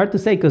that? It's hard to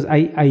say because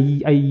I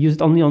use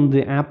it only on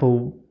the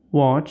Apple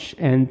Watch,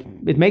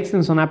 and it makes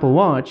sense on Apple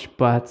Watch,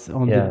 but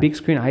on the big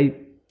screen, I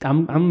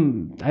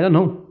don't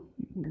know.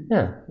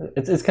 Yeah,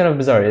 it's kind of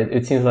bizarre.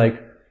 It seems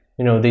like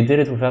they did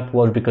it with Apple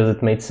Watch because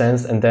it made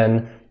sense, and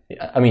then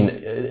I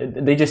mean,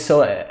 they just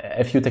saw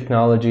a few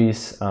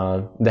technologies,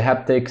 the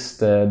haptics,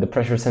 the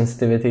pressure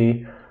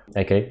sensitivity,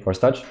 okay, force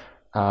touch,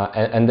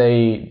 and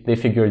they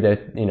figured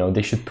that, you know,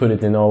 they should put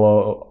it in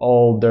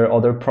all their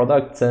other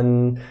products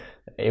and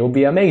it will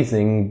be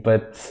amazing,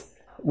 but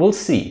we'll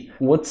see.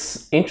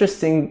 What's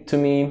interesting to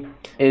me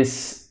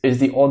is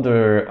the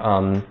other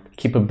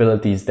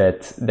capabilities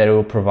that it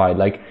will provide.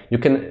 Like you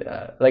can,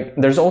 like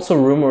there's also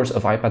rumors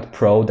of iPad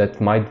Pro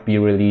that might be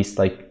released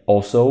like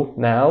also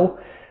now.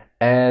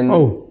 And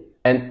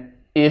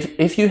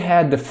if you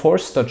had the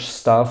force touch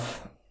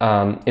stuff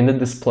in the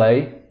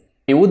display,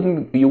 you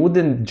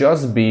wouldn't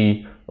just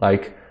be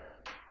like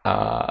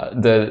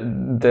the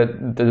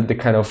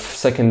kind of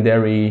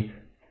secondary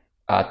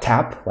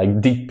tap,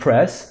 like deep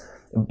press,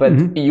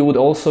 but you would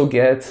also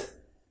get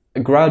a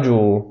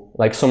gradual,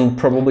 like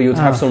probably you'd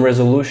have some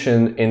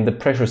resolution in the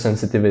pressure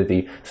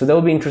sensitivity. So that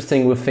would be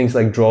interesting with things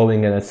like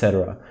drawing and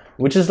etc.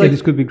 Which is like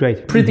this could be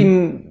great. Pretty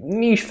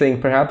niche thing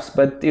perhaps,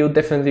 but it'll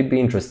definitely be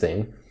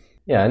interesting.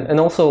 Yeah, and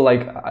also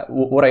like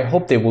what I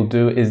hope they will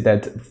do is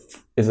that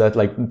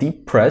like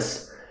deep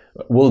press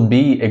will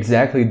be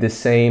exactly the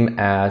same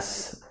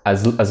as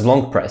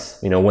long press.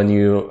 You know, when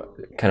you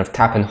kind of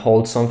tap and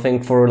hold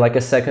something for like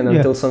a second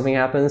until something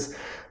happens,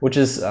 which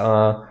is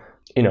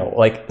you know,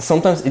 like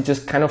sometimes it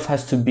just kind of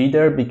has to be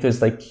there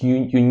because like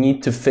you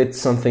need to fit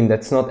something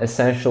that's not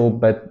essential,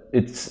 but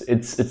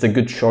it's a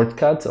good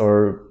shortcut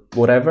or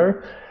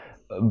whatever.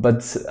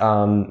 But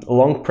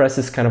long press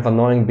is kind of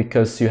annoying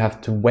because you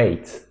have to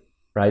wait,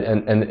 right?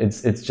 And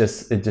it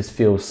just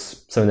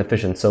feels so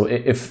inefficient. So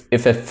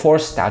if a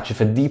force touch, if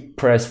a deep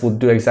press would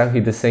do exactly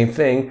the same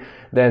thing,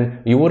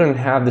 then you wouldn't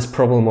have this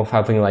problem of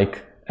having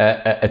like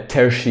a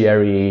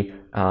tertiary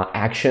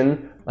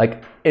action.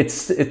 Like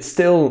it's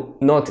still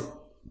not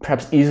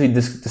perhaps easily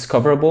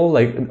discoverable.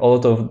 Like a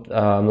lot of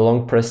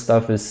long press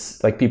stuff is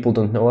like people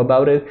don't know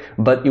about it,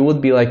 but it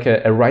would be like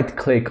a right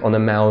click on a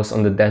mouse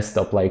on the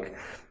desktop. Like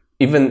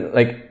even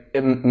like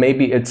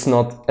maybe it's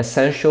not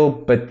essential,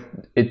 but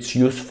it's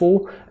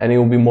useful, and it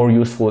will be more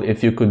useful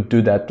if you could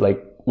do that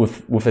like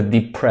with a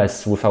deep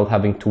press without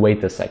having to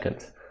wait a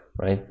second,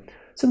 right?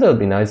 So that would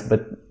be nice,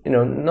 but you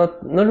know,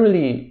 not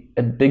really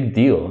a big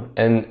deal.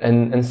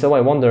 And so I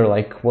wonder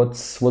like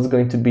what's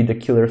going to be the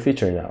killer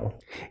feature now?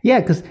 Yeah,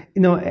 because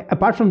you know,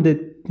 apart from the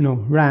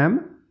RAM,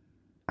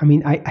 I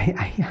mean,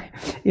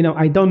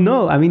 I don't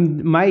know. I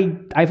mean, my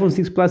iPhone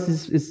 6 Plus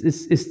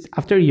is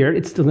after a year,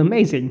 it's still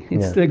amazing.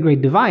 It's still a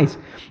great device.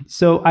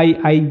 So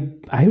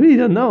I really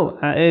don't know.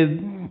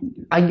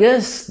 I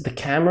guess the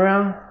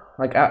camera,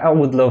 like I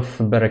would love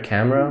a better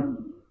camera.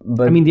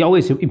 But I mean, they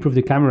always improve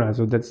the camera,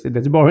 so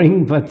that's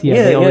boring. But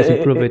they always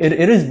improve it.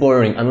 It is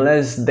boring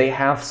unless they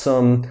have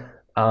some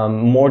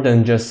more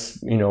than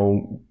just, you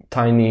know,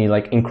 tiny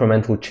like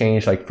incremental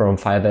change, like from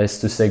 5S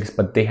to 6,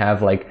 but they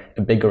have like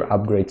a bigger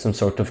upgrade, some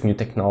sort of new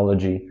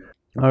technology.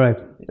 All right.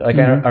 Like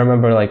I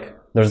remember like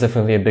there's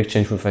definitely a big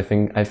change with I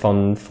think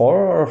iPhone 4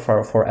 or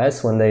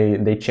 4S when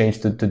they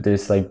changed to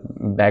this like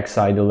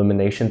backside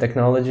illumination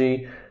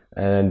technology.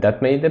 And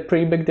that made a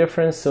pretty big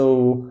difference.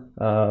 So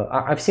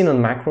I've seen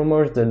on Mac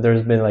rumors that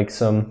there's been like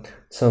some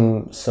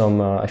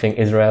I think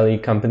Israeli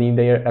company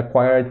they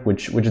acquired,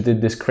 which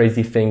did this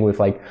crazy thing with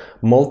like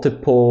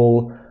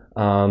multiple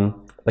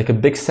like a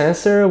big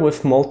sensor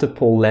with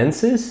multiple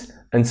lenses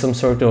and some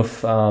sort of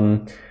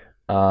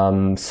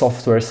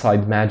software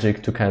side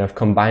magic to kind of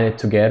combine it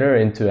together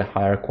into a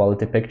higher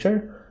quality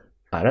picture.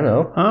 I don't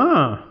know.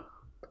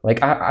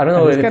 Like I don't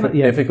know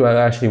if it will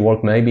actually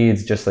work. Maybe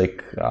it's just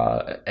like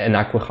an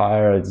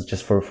acqui-hire. It's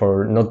just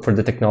for not for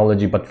the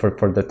technology, but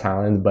for the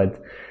talent. But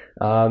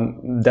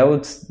that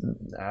would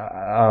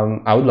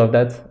I would love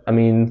that. I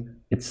mean,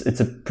 it's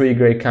a pretty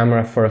great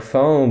camera for a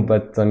phone,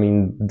 but I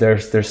mean,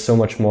 there's so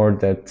much more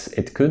that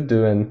it could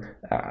do, and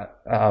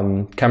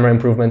camera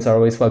improvements are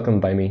always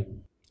welcomed by me.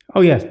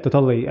 Oh yes,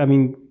 totally. I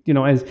mean, you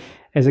know,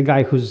 as a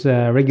guy who's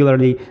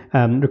regularly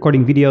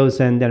recording videos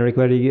and then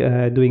regularly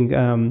doing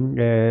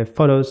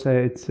photos,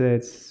 it's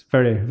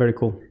very, very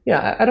cool.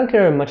 Yeah, I don't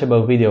care much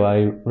about video.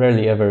 I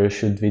rarely ever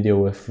shoot video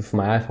with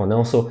my iPhone.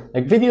 Also,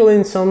 like video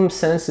in some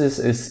senses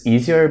is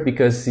easier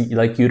because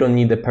like you don't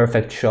need the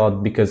perfect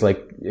shot because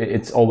like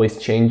it's always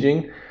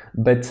changing.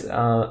 But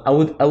I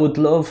would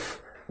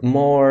love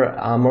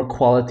more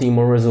quality,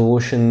 more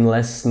resolution,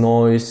 less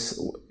noise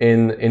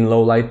in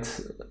low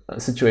light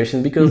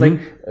situation, because like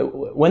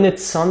when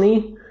it's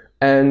sunny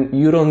and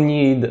you don't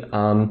need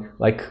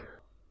like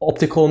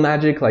optical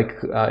magic, like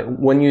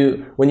when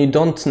you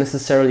don't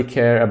necessarily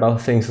care about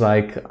things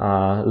like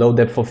low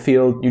depth of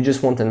field, you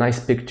just want a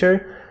nice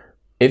picture.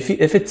 If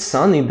it's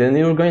sunny, then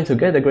you're going to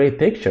get a great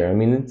picture. I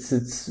mean,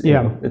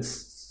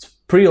 it's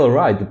pretty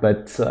alright,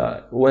 but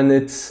when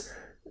it's,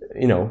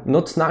 you know,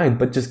 not night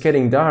but just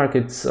getting dark,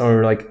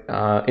 or like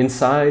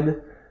inside,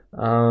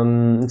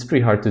 it's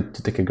pretty hard to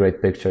take a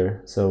great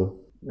picture. So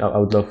I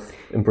would love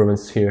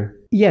improvements here.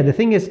 Yeah, the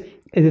thing is,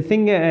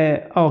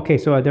 okay,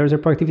 so there's a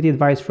productivity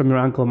advice from your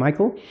uncle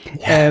Michael.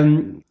 Yeah.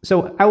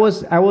 So I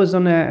was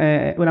on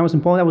when I was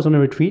in Poland, I was on a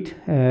retreat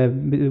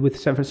with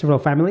several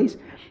families,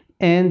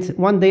 And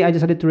one day I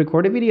decided to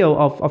record a video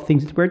of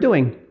things that we're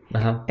doing.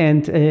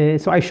 And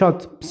so I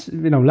shot,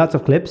 lots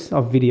of clips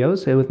of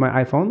videos with my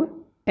iPhone.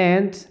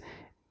 And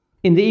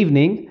in the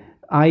evening,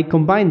 I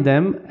combined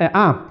them.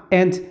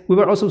 And we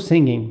were also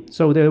singing.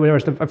 So there were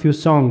a few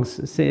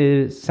songs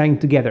sang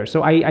together.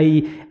 So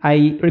I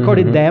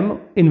recorded them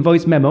in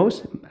voice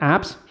memos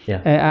apps.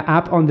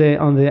 App on the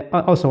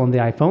also on the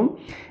iPhone.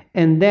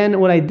 And then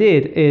what I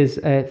did is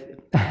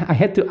I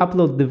had to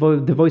upload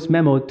the voice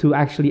memo to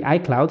actually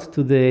iCloud,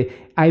 to the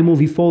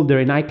iMovie folder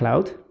in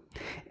iCloud.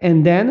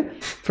 And then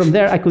from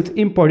there, I could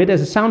import it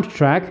as a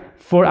soundtrack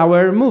for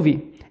our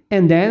movie.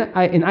 And then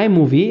in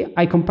iMovie,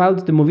 I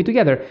compiled the movie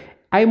together.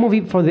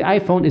 iMovie for the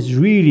iPhone is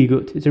really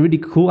good. It's a really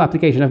cool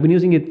application. I've been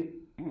using it,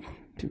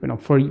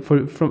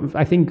 from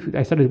I think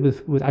I started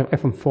with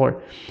iPhone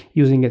 4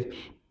 using it.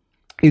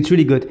 It's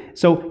really good.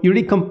 So you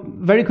really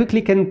very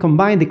quickly can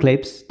combine the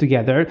clips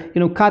together,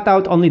 cut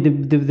out only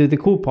the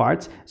cool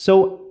parts.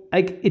 So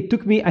it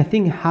took me, I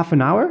think, half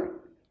an hour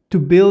to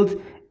build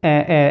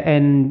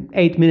an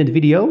 8-minute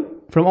video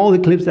from all the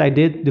clips that I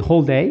did the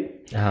whole day,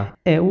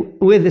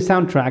 with the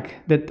soundtrack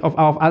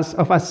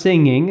of us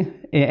singing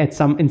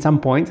in some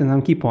points and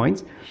some key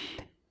points.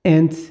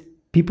 And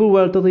people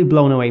were totally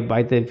blown away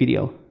by the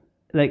video.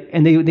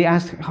 And they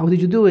asked, how did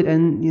you do it?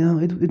 And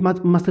it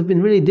must have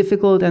been really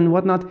difficult and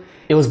whatnot.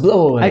 It was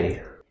blow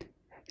away.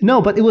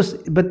 But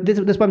that's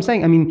what I'm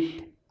saying. I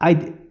mean,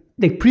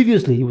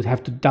 previously you would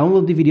have to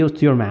download the videos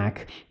to your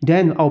Mac,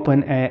 then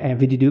open a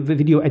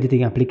video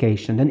editing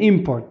application, then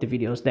import the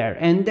videos there,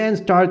 and then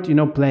start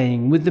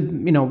playing with the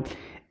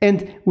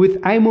And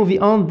with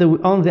iMovie on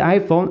the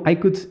iPhone,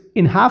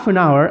 in half an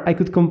hour I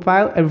could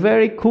compile a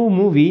very cool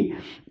movie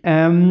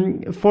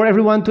for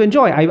everyone to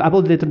enjoy. I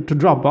uploaded it to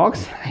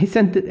Dropbox. I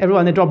sent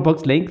everyone a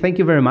Dropbox link. Thank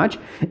you very much,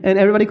 and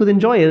everybody could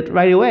enjoy it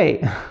right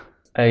away.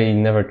 I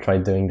never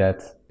tried doing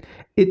that.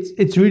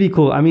 It's really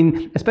cool. I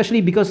mean,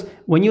 especially because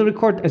when you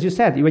record, as you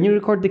said, when you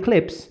record the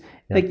clips,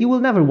 you will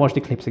never watch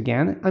the clips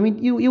again. I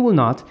mean, you will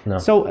not. No.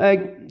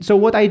 So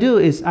what I do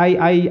is when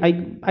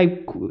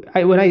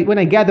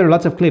I gather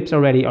lots of clips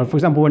already, or for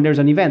example, when there's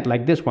an event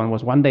like this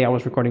one day I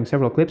was recording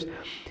several clips,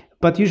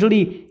 but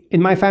usually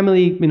in my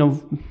family,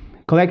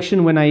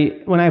 collection, when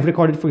I've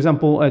recorded, for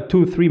example,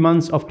 2-3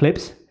 months of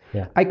clips,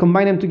 I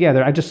combine them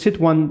together. I just sit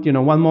one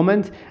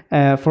moment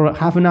for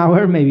half an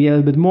hour, maybe a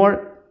little bit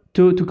more,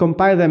 to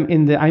compile them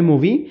in the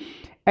iMovie,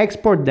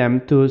 export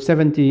them to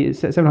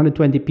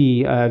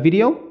 720p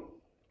video,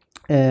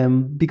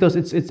 because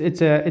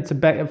it's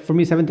a for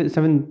me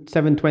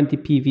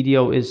 720p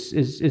video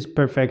is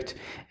perfect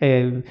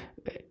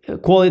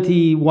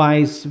quality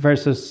wise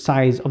versus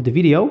size of the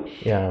video.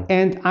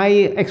 And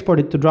I export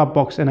it to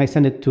Dropbox and I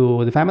send it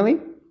to the family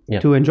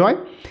to enjoy,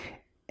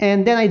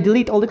 and then I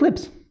delete all the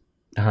clips.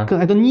 Because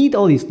I don't need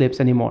all these clips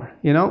anymore,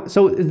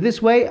 So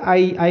this way,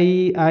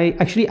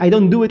 I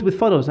don't do it with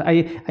photos.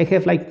 I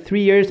have like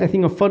 3 years, I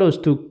think, of photos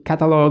to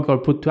catalog or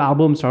put to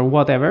albums or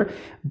whatever.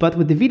 But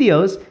with the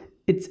videos,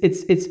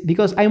 it's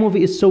because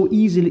iMovie is so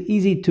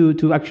easy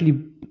to actually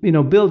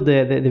build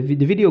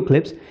the video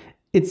clips.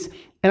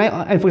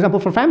 And for example,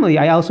 for family,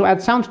 I also add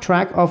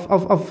soundtrack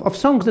of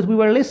songs that we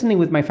were listening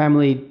with my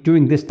family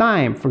during this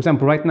time. For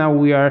example, right now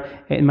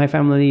in my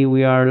family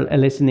we are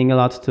listening a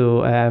lot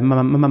to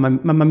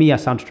Mamma Mia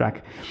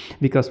soundtrack,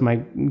 because my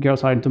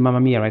girls are into Mamma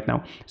Mia right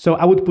now. So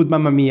I would put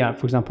Mamma Mia,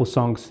 for example,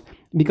 songs,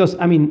 because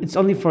it's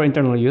only for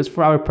internal use,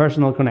 for our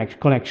personal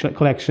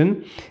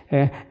collection.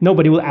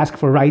 Nobody will ask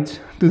for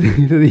rights to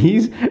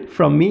these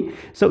from me.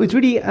 So it's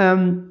really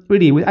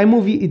with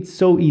iMovie, it's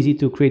so easy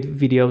to create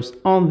videos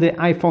on the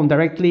iPhone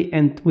directly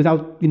and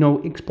without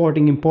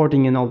exporting,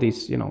 importing, and all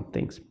these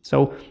things.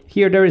 So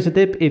here there is a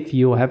tip: if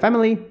you have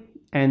family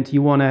and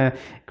you want to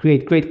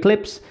create great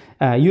clips,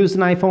 use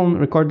an iPhone,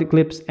 record the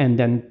clips, and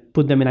then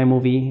put them in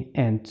iMovie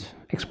and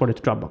export it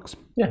to Dropbox.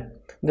 Yeah.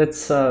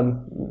 That's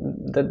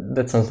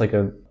that sounds like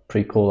a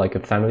pretty cool, like a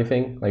family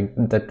thing. Like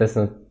that's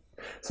not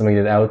something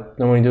that I would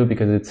normally do,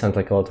 because it sounds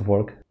like a lot of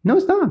work. No,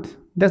 it's not.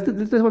 That's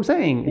what I'm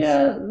saying.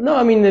 No,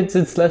 I mean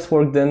it's less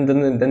work than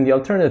the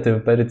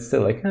alternative, but it's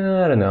still like,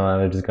 I don't know,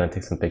 I'm just gonna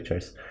take some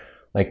pictures.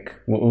 Like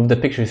with the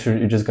pictures,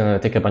 you're just gonna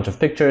take a bunch of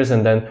pictures,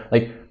 and then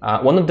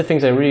one of the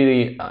things I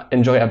really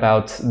enjoy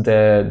about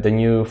the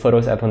new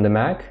Photos app on the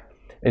Mac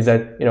is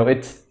that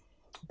it's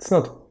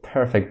not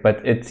perfect,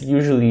 but it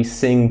usually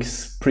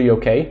syncs pretty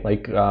okay,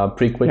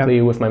 pretty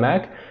quickly with my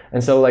Mac.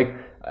 And so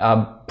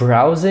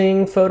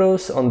browsing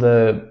photos on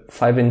the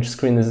 5-inch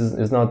screen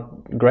is not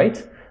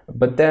great,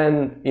 but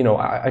then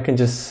I can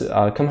just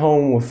come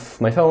home with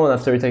my phone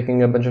after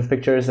taking a bunch of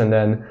pictures, and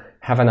then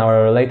half an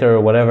hour later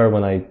or whatever,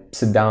 when I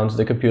sit down to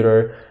the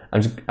computer,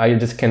 I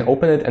just can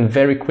open it and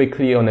very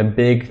quickly on a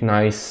big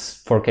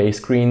nice 4K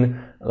screen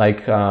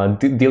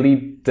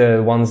delete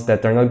the ones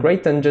that are not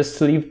great and just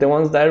leave the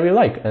ones that I really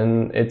like.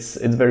 And it's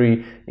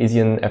very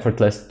easy and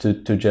effortless to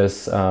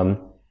just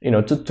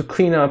to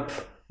clean up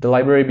the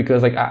library,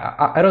 because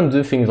I don't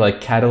do things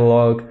like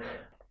catalog.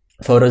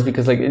 photos,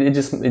 because like it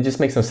just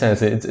makes no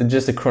sense. It's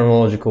just a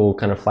chronological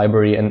kind of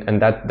library,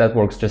 and that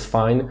works just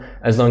fine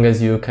as long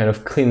as you kind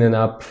of clean it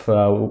up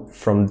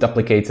from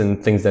duplicates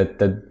and things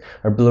that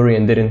are blurry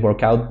and didn't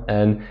work out.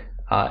 And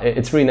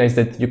it's really nice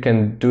that you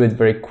can do it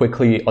very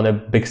quickly on a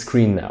big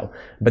screen now.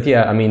 But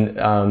yeah, I mean,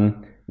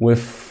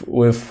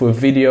 with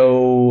video,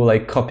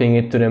 like copying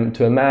it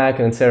to a Mac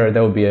and etc.,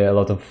 that would be a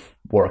lot of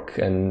work.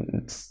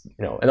 And it's,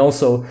 and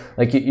also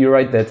like you're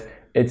right that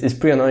it's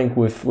pretty annoying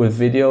with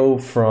video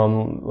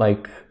from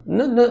like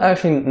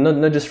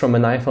not just from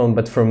an iPhone,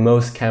 but from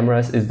most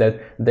cameras, is that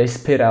they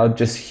spit out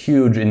just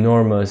huge,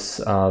 enormous,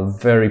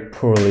 very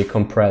poorly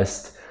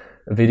compressed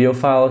video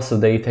files. So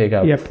they take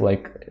up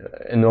like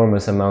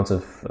enormous amounts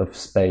of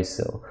space.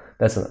 So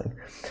that's annoying.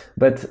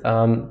 But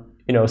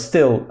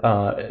still,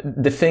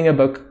 the thing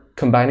about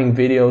combining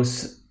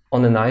videos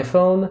on an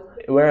iPhone,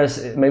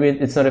 whereas maybe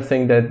it's not a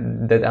thing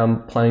that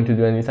I'm planning to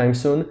do anytime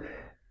soon,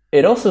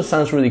 it also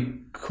sounds really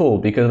cool,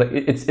 because like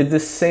it's the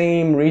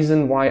same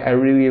reason why I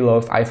really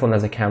love iPhone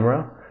as a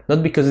camera.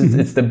 Not because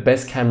it's the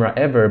best camera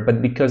ever,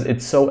 but because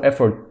it's so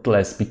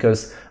effortless,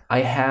 because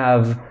I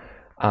have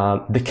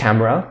the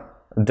camera,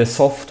 the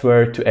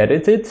software to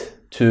edit it,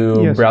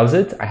 to browse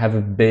it. I have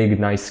a big,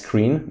 nice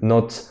screen,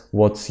 not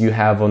what you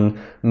have on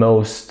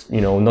most,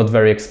 not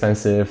very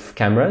expensive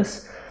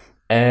cameras.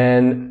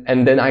 And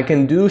then I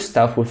can do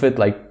stuff with it,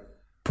 like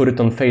put it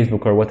on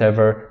Facebook or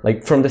whatever,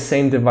 like from the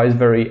same device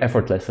very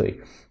effortlessly.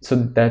 So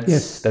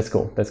that's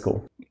cool. That's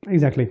cool.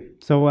 Exactly.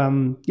 So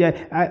one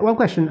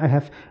question I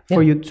have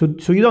for you.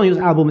 So you don't use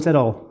albums at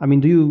all? I mean,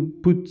 do you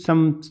put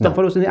some stock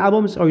photos in the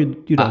albums, or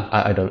you don't?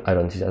 I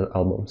don't use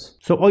albums.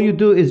 So all you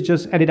do is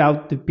just edit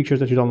out the pictures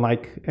that you don't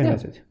like, and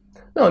that's it.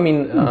 No, I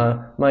mean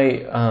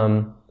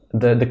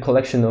the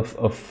collection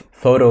of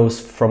photos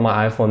from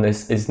my iPhone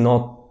is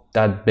not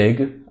that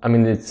big. I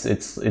mean,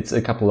 it's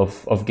a couple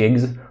of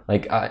gigs.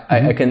 Like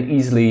I can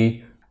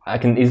easily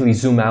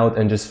zoom out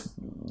and just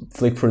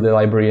flick through the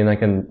library, and I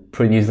can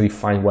pretty easily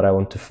find what I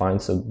want to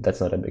find. So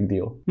that's not a big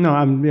deal.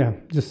 No,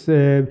 just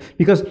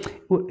because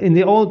in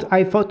the old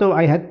iPhoto,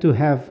 I had to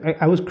have.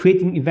 I was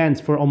creating events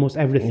for almost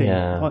everything,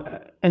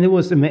 and it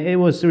was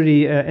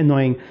really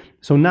annoying.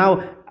 So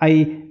now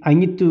I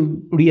need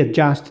to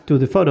readjust to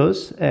the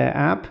Photos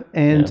app,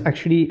 and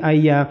actually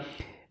I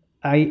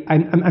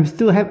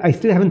still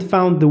haven't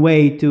found the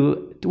way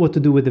to what to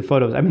do with the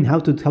photos. I mean, how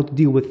to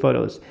deal with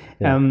photos.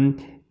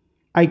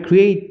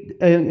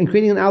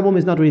 Creating an album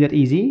is not really that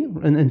easy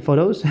in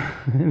photos,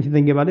 if you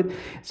think about it.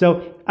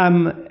 So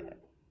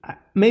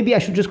maybe I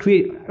should just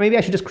create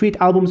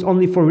albums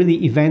only for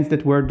really events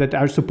that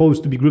are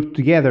supposed to be grouped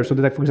together, so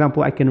that, for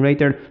example, I can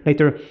later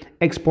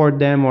export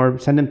them or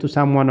send them to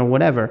someone or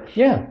whatever.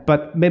 Yeah.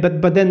 But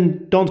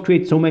then don't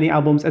create so many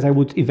albums as I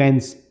would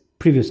events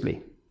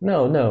previously.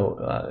 No.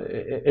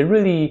 It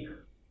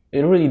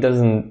really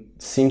doesn't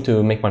seem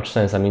to make much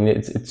sense. I mean,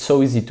 it's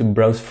so easy to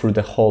browse through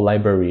the whole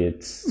library.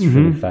 It's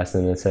really fast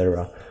and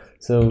etc.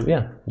 So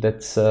yeah,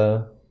 that's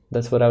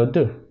what I would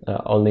do.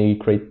 Only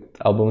create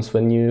albums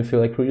when you feel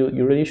like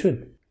you really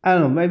should. I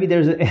don't know. Maybe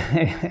there's a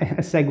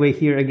segue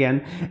here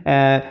again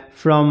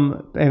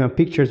from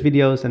pictures,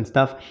 videos, and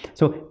stuff.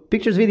 So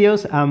pictures,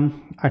 videos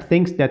are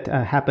things that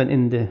happen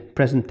in the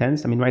present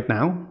tense. I mean, right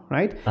now,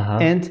 right?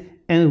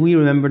 And we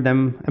remember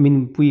them. I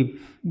mean, we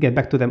get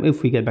back to them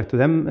if we get back to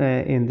them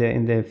in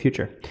the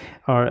future,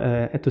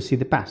 or to see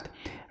the past,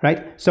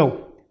 right?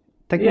 So,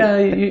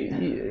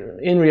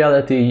 in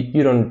reality,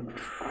 you don't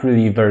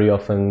really very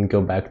often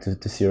go back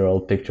to see your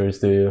old pictures,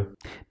 do you?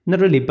 Not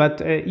really,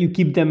 but you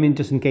keep them in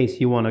just in case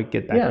you want to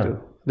get back to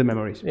the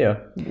memories. Yeah,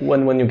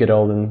 when you get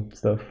old and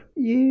stuff.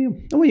 Yeah,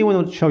 when you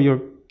want to show your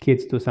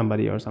kids to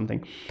somebody or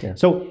something. Yeah.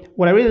 So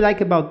what I really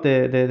like about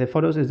the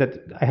photos is that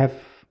I have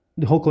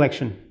the whole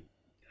collection.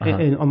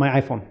 On my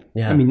iPhone.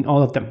 Yeah. I mean,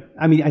 all of them.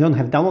 I mean, I don't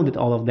have downloaded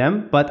all of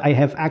them, but I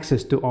have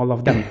access to all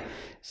of them.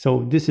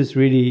 So this is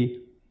really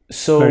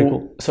very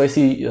cool. So I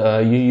see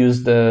you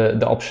use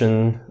the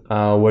option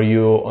where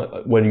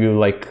you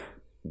like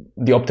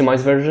the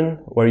optimized version,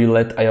 where you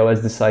let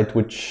iOS decide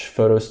which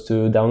photos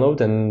to download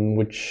and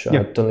which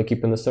to only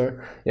keep in the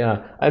store.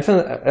 Yeah, I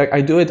found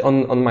I do it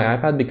on my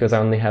iPad because I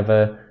only have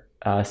a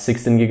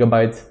 16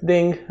 gigabyte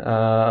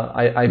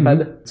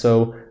iPad.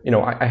 So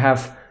I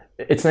have.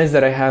 It's nice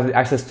that I have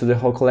access to the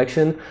whole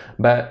collection,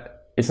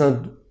 but it's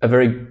not a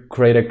very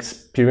great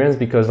experience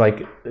because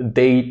like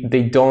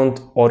they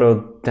don't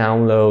auto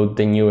download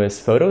the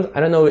newest photos. I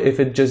don't know if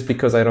it's just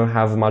because I don't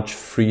have much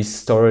free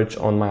storage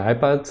on my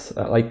iPad.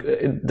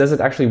 Does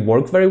it actually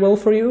work very well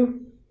for you?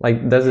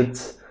 Like, does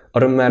it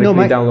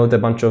automatically download a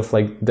bunch of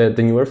like the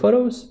newer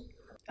photos?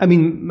 I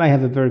mean, I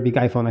have a very big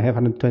iPhone. I have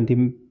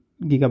 128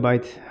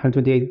 gigabyte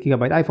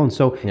iPhone,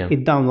 so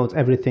it downloads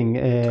everything.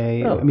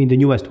 I mean, the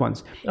newest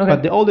ones,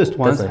 but the oldest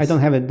ones, nice. I don't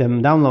have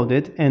them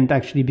downloaded, and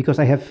actually because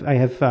I have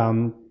 60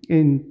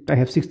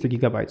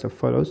 gigabytes of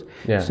photos,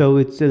 so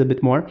it's a little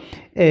bit more.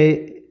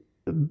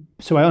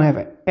 So I don't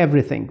have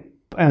everything.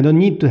 I don't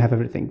need to have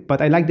everything,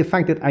 but I like the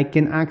fact that I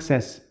can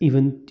access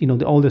even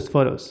the oldest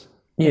photos.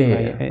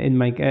 in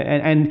my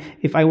and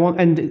if I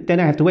want, and then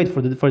I have to wait for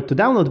it to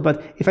download.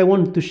 But if I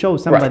want to show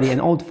somebody an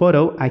old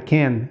photo, I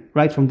can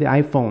right from the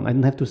iPhone. I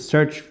don't have to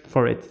search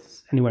for it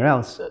anywhere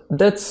else.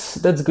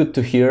 That's good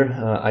to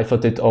hear. I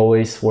thought it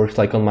always works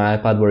like on my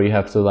iPad, where you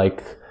have to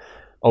like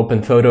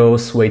open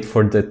Photos, wait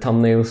for the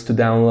thumbnails to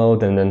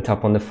download, and then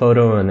tap on the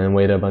photo, and then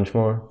wait a bunch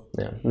more.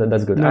 Yeah,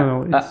 that's good.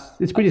 No,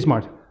 it's pretty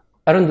smart.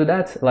 I don't do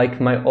that. Like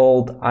my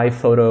old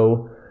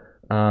iPhoto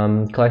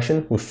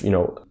collection with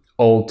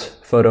old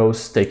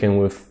photos taken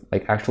with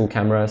like actual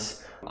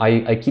cameras.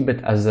 I keep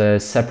it as a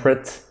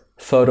separate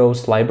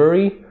photos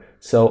library.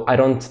 So I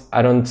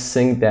don't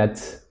sync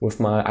that with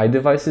my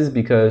iDevices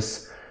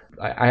because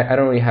I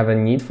don't really have a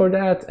need for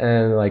that,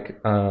 and like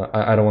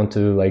I don't want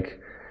to like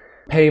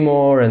pay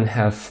more and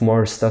have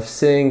more stuff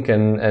sync,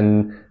 and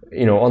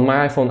on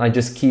my iPhone I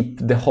just keep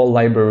the whole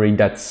library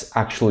that's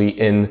actually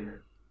in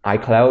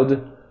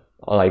iCloud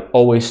like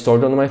always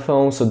stored on my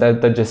phone, so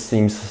that just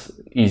seems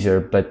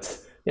easier. But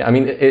yeah, I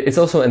mean it's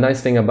also a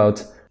nice thing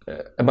about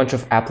a bunch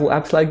of Apple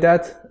apps like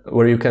that,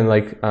 where you can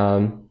like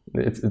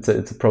it's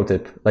a pro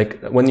tip.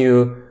 Like when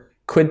you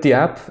quit the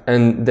app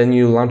and then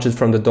you launch it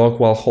from the dock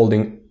while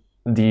holding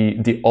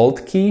the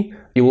Alt key,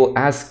 it will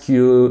ask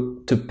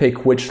you to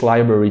pick which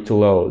library to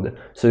load.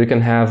 So you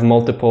can have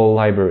multiple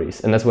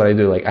libraries, and that's what I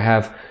do. Like I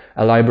have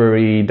a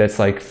library that's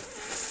like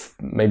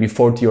maybe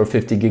 40 or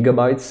 50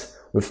 gigabytes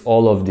with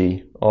all of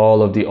the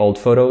old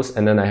photos,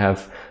 and then I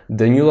have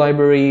the new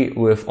library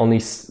with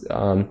only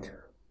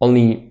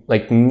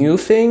like new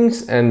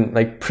things, and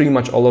like pretty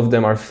much all of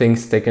them are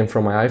things taken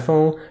from my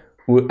iPhone,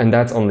 and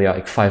that's only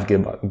like 5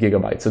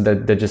 gigabytes. So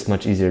they're just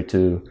much easier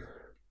to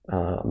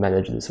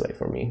manage this way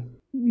for me.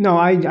 No,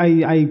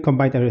 I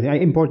combined everything. I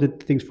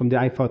imported things from the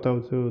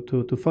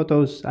iPhoto to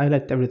Photos. I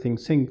let everything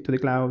sync to the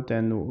cloud,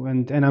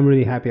 and I'm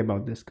really happy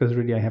about this because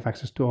really I have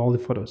access to all the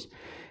photos.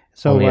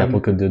 So only Apple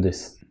could do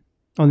this.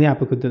 Only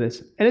Apple could do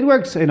this, and it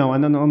works. And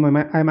on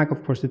my iMac,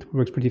 of course, it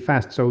works pretty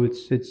fast, so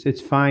it's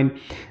fine.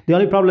 The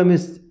only problem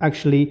is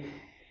actually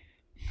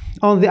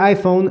on the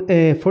iPhone,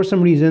 for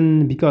some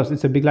reason, because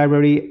it's a big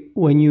library.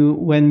 When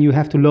you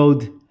have to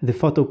load the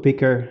photo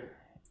picker,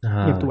 you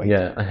have to wait.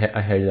 Yeah,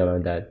 I heard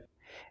about that.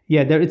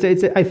 Yeah,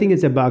 I think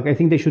it's a bug. I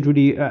think they should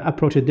really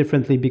approach it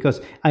differently,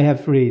 because I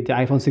have really the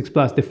iPhone 6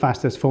 Plus, the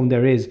fastest phone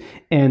there is,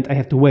 and I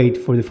have to wait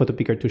for the photo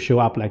picker to show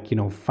up like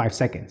 5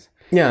 seconds.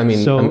 Yeah, I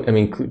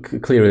mean,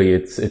 clearly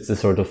it's the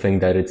sort of thing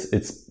that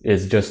it's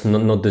just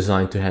not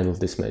designed to handle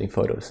this many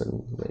photos,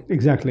 and like,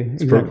 exactly.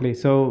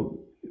 So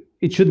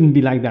it shouldn't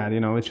be like that,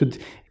 It should.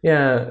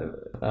 Yeah,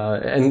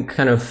 and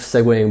kind of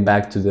segueing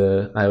back to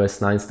the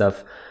iOS 9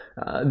 stuff.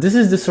 This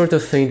is the sort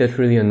of thing that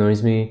really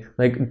annoys me.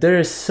 Like there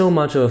is so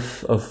much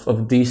of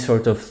these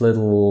sort of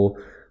little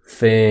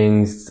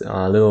things,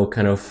 little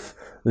kind of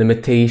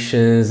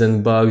limitations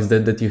and bugs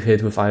that you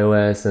hit with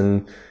iOS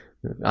and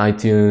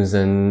iTunes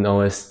and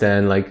OS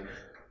 10, like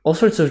all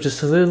sorts of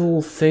just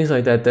little things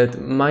like that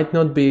might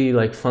not be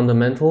like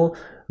fundamental,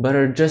 but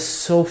are just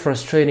so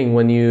frustrating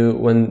when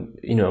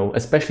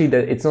especially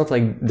that it's not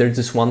like there's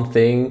just one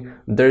thing.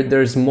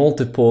 There's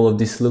multiple of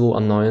these little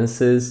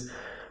annoyances.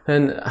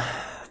 And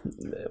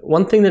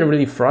one thing that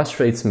really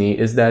frustrates me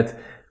is that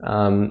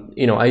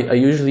I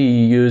usually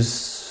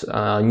use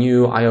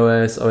new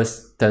iOS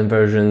OS 10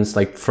 versions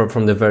like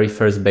from the very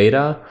first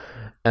beta,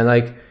 and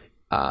like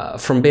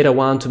from beta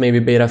 1 to maybe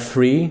beta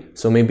 3,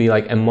 so maybe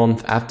like a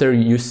month after,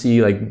 you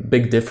see like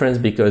big difference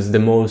because the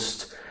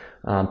most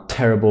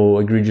terrible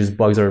egregious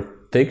bugs are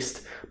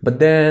fixed, but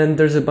then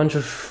there's a bunch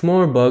of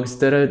more bugs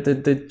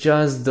that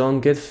just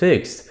don't get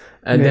fixed,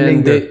 and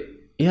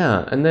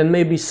and then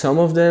maybe some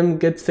of them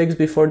get fixed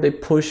before they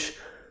push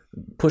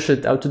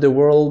it out to the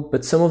world,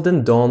 but some of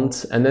them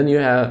don't, and then you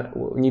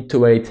need to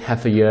wait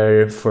half a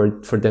year for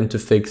them to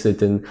fix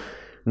it in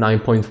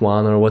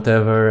 9.1 or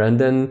whatever, and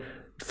then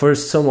for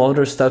some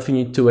other stuff you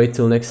need to wait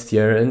till next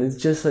year. And it's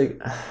just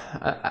like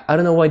I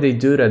don't know why they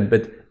do that,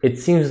 but it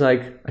seems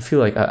like, I feel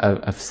like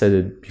I've said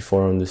it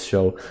before on this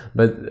show,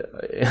 but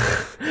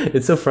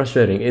it's so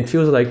frustrating. It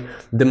feels like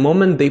the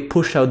moment they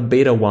push out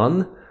beta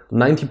 1,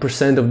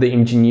 90% of the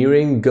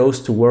engineering goes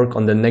to work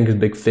on the next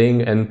big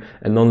thing, and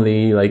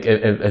only like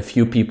a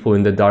few people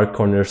in the dark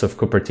corners of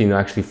Cupertino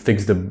actually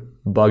fix the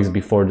bugs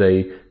before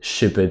they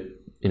ship it,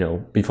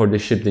 before they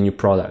ship the new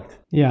product.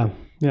 Yeah.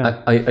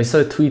 I saw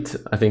a tweet,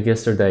 I think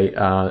yesterday,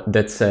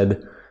 that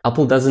said,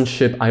 Apple doesn't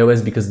ship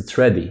iOS because it's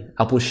ready.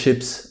 Apple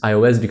ships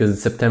iOS because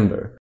it's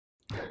September.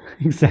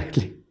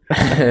 Exactly.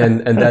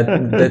 and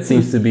that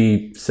seems to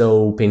be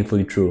so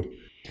painfully true.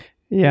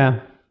 Yeah.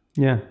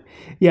 Like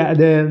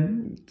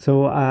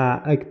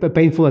a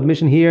painful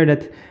admission here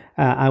that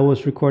I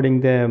was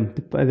recording the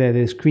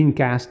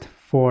screencast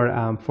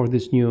for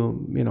this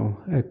new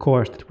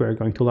course that we're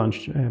going to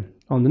launch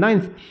on the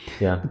 9th.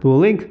 Yeah, we'll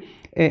link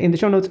in the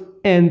show notes.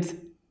 And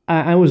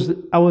I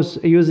was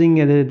using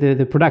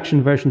the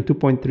production version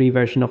 2.3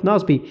 version of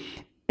Nozbe,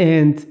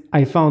 and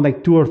I found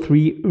like 2 or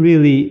 3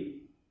 really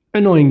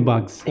annoying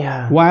bugs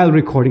while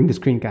recording the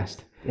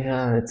screencast.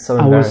 Yeah, it's so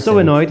I embarrassing. was so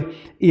annoyed.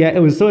 Yeah, it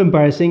was so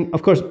embarrassing.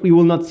 Of course, we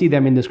will not see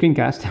them in the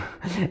screencast,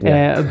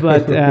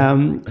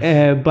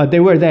 but they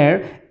were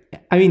there.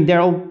 I mean, they're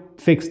all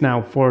fixed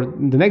now for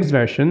the next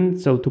version,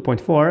 so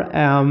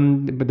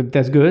 2.4. But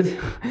that's good.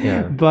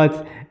 Yeah.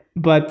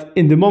 but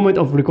in the moment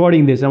of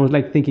recording this, I was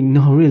like thinking,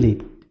 no,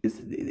 really,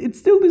 it's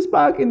still this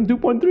bug in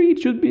 2.3. It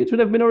should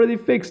have been already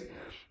fixed.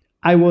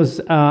 I was,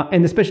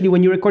 and especially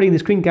when you're recording the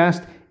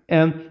screencast,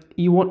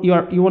 you want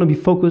to be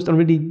focused on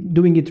really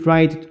doing it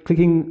right,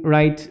 clicking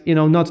right,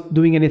 not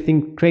doing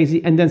anything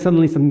crazy, and then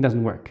suddenly something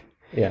doesn't work.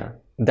 Yeah,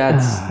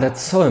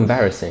 that's so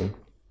embarrassing.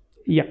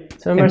 Yeah,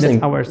 so embarrassing.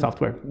 And that's our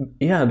software.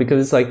 Yeah,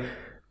 because it's like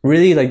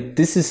really like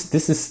this is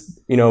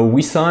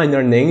we sign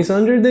our names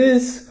under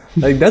this.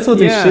 Like that's what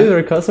we show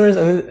our customers,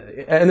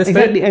 and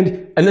especially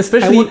exactly. and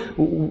especially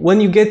when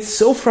you get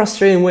so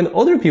frustrated when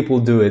other people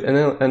do it,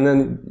 and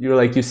then you're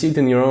like you see it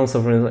in your own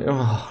software, and it's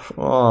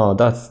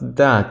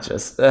like that's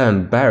just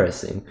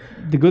embarrassing.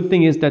 The good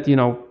thing is that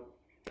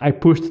I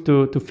pushed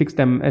to fix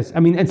them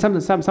and some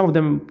of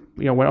them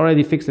were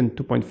already fixed in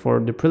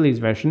 2.4, the pre-release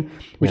version,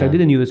 which I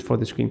didn't use for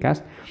the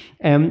screencast.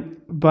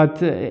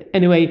 But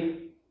anyway,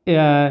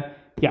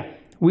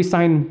 we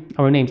sign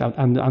our names out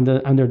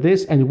under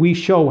this, and we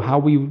show how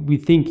we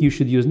think you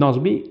should use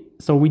Nozbe.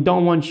 So we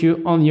don't want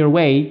you on your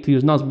way to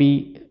use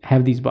Nozbe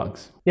have these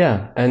bugs.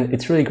 Yeah, and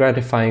it's really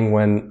gratifying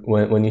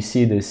when you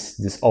see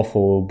this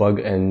awful bug,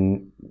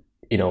 and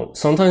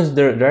sometimes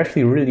they're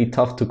actually really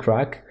tough to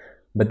crack,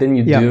 but then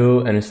you do,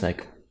 and it's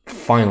like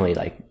finally,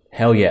 like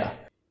hell yeah.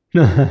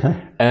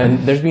 And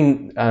there's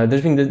been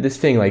this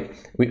thing like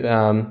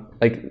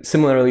like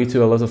similarly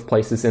to a lot of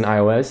places in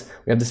iOS,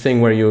 we have this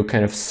thing where you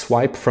kind of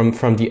swipe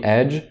from the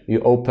edge,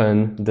 you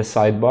open the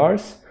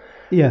sidebars,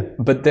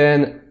 but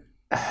then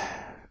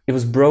it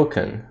was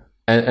broken,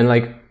 and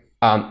like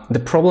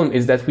the problem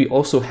is that we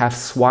also have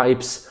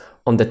swipes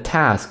on the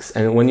tasks,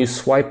 and when you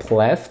swipe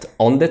left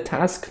on the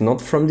task, not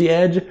from the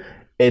edge,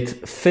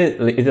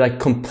 it like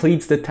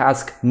completes the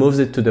task, moves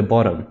it to the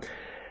bottom.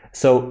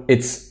 So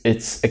it's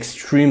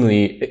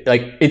extremely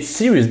like it's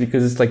serious,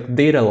 because it's like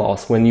data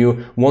loss when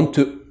you want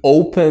to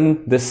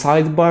open the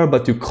sidebar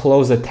but you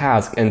close a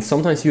task, and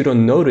sometimes you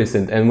don't notice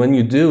it, and when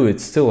you do,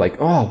 it's still like,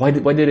 oh, why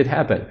did it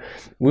happen?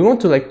 We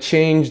want to like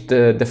change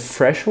the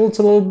thresholds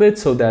a little bit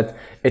so that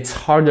it's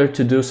harder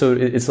to do, so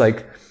it's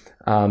like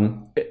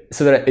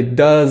so that it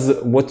does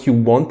what you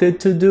want it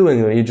to do,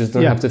 and you just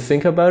don't have to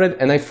think about it.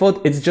 And I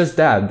thought it's just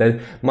that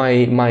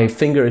my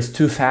finger is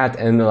too fat,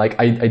 and like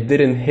I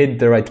didn't hit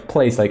the right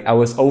place, like I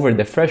was over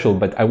the threshold,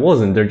 but I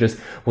wasn't. There just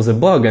was a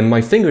bug, and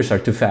my fingers are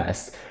too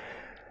fast.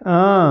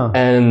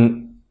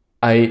 And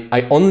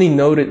I only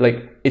noted,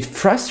 like, it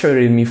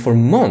frustrated me for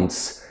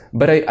months,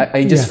 but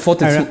I just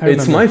thought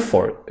it's my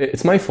fault.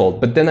 It's my fault.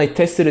 But then I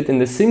tested it in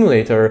the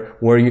simulator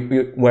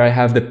where I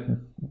have the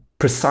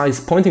precise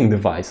pointing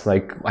device,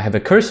 like I have a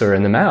cursor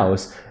and a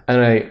mouse,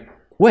 and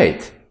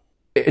wait,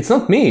 it's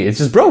not me, it's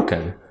just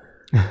broken.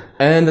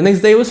 And the next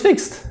day it was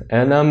fixed,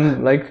 and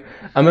I'm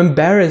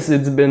embarrassed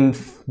it's been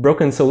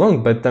broken so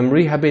long, but I'm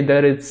really happy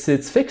that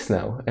it's fixed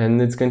now, and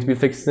it's going to be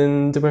fixed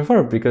in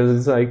 2.4, because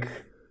it's like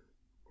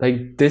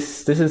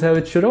this is how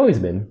it should always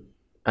been,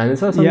 and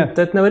it's awesome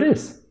that now it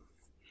is.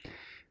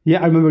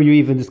 Yeah, I remember you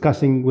even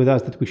discussing with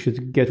us that we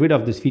should get rid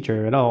of this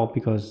feature at all,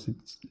 because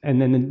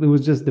and then it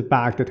was just the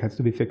bug that has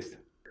to be fixed.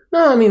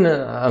 No, I mean,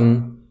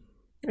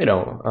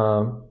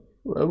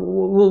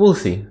 we'll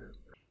see.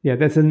 Yeah,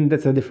 that's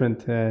a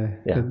different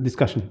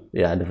discussion.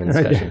 Yeah, different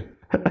discussion.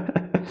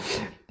 Right.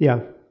 Yeah.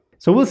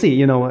 So we'll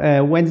see.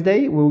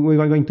 Wednesday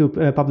we're going to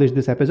publish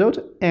this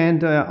episode,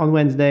 and on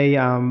Wednesday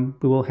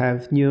we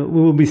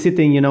will be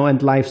sitting,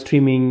 and live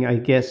streaming, I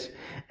guess.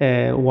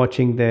 We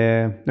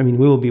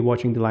will be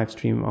watching the live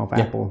stream of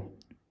Apple,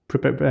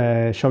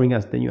 showing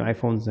us the new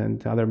iPhones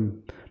and other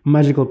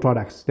magical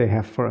products they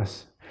have for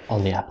us.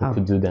 Only Apple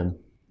could do them.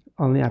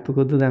 Only Apple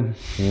could do them.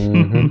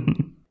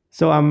 Mm-hmm.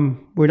 So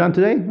we're done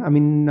today. I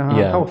mean,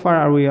 how far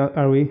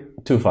are we?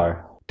 Too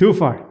far. Too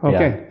far.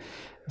 Okay. Yeah.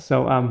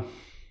 So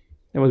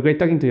it was great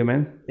talking to you,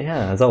 man.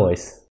 Yeah, as always.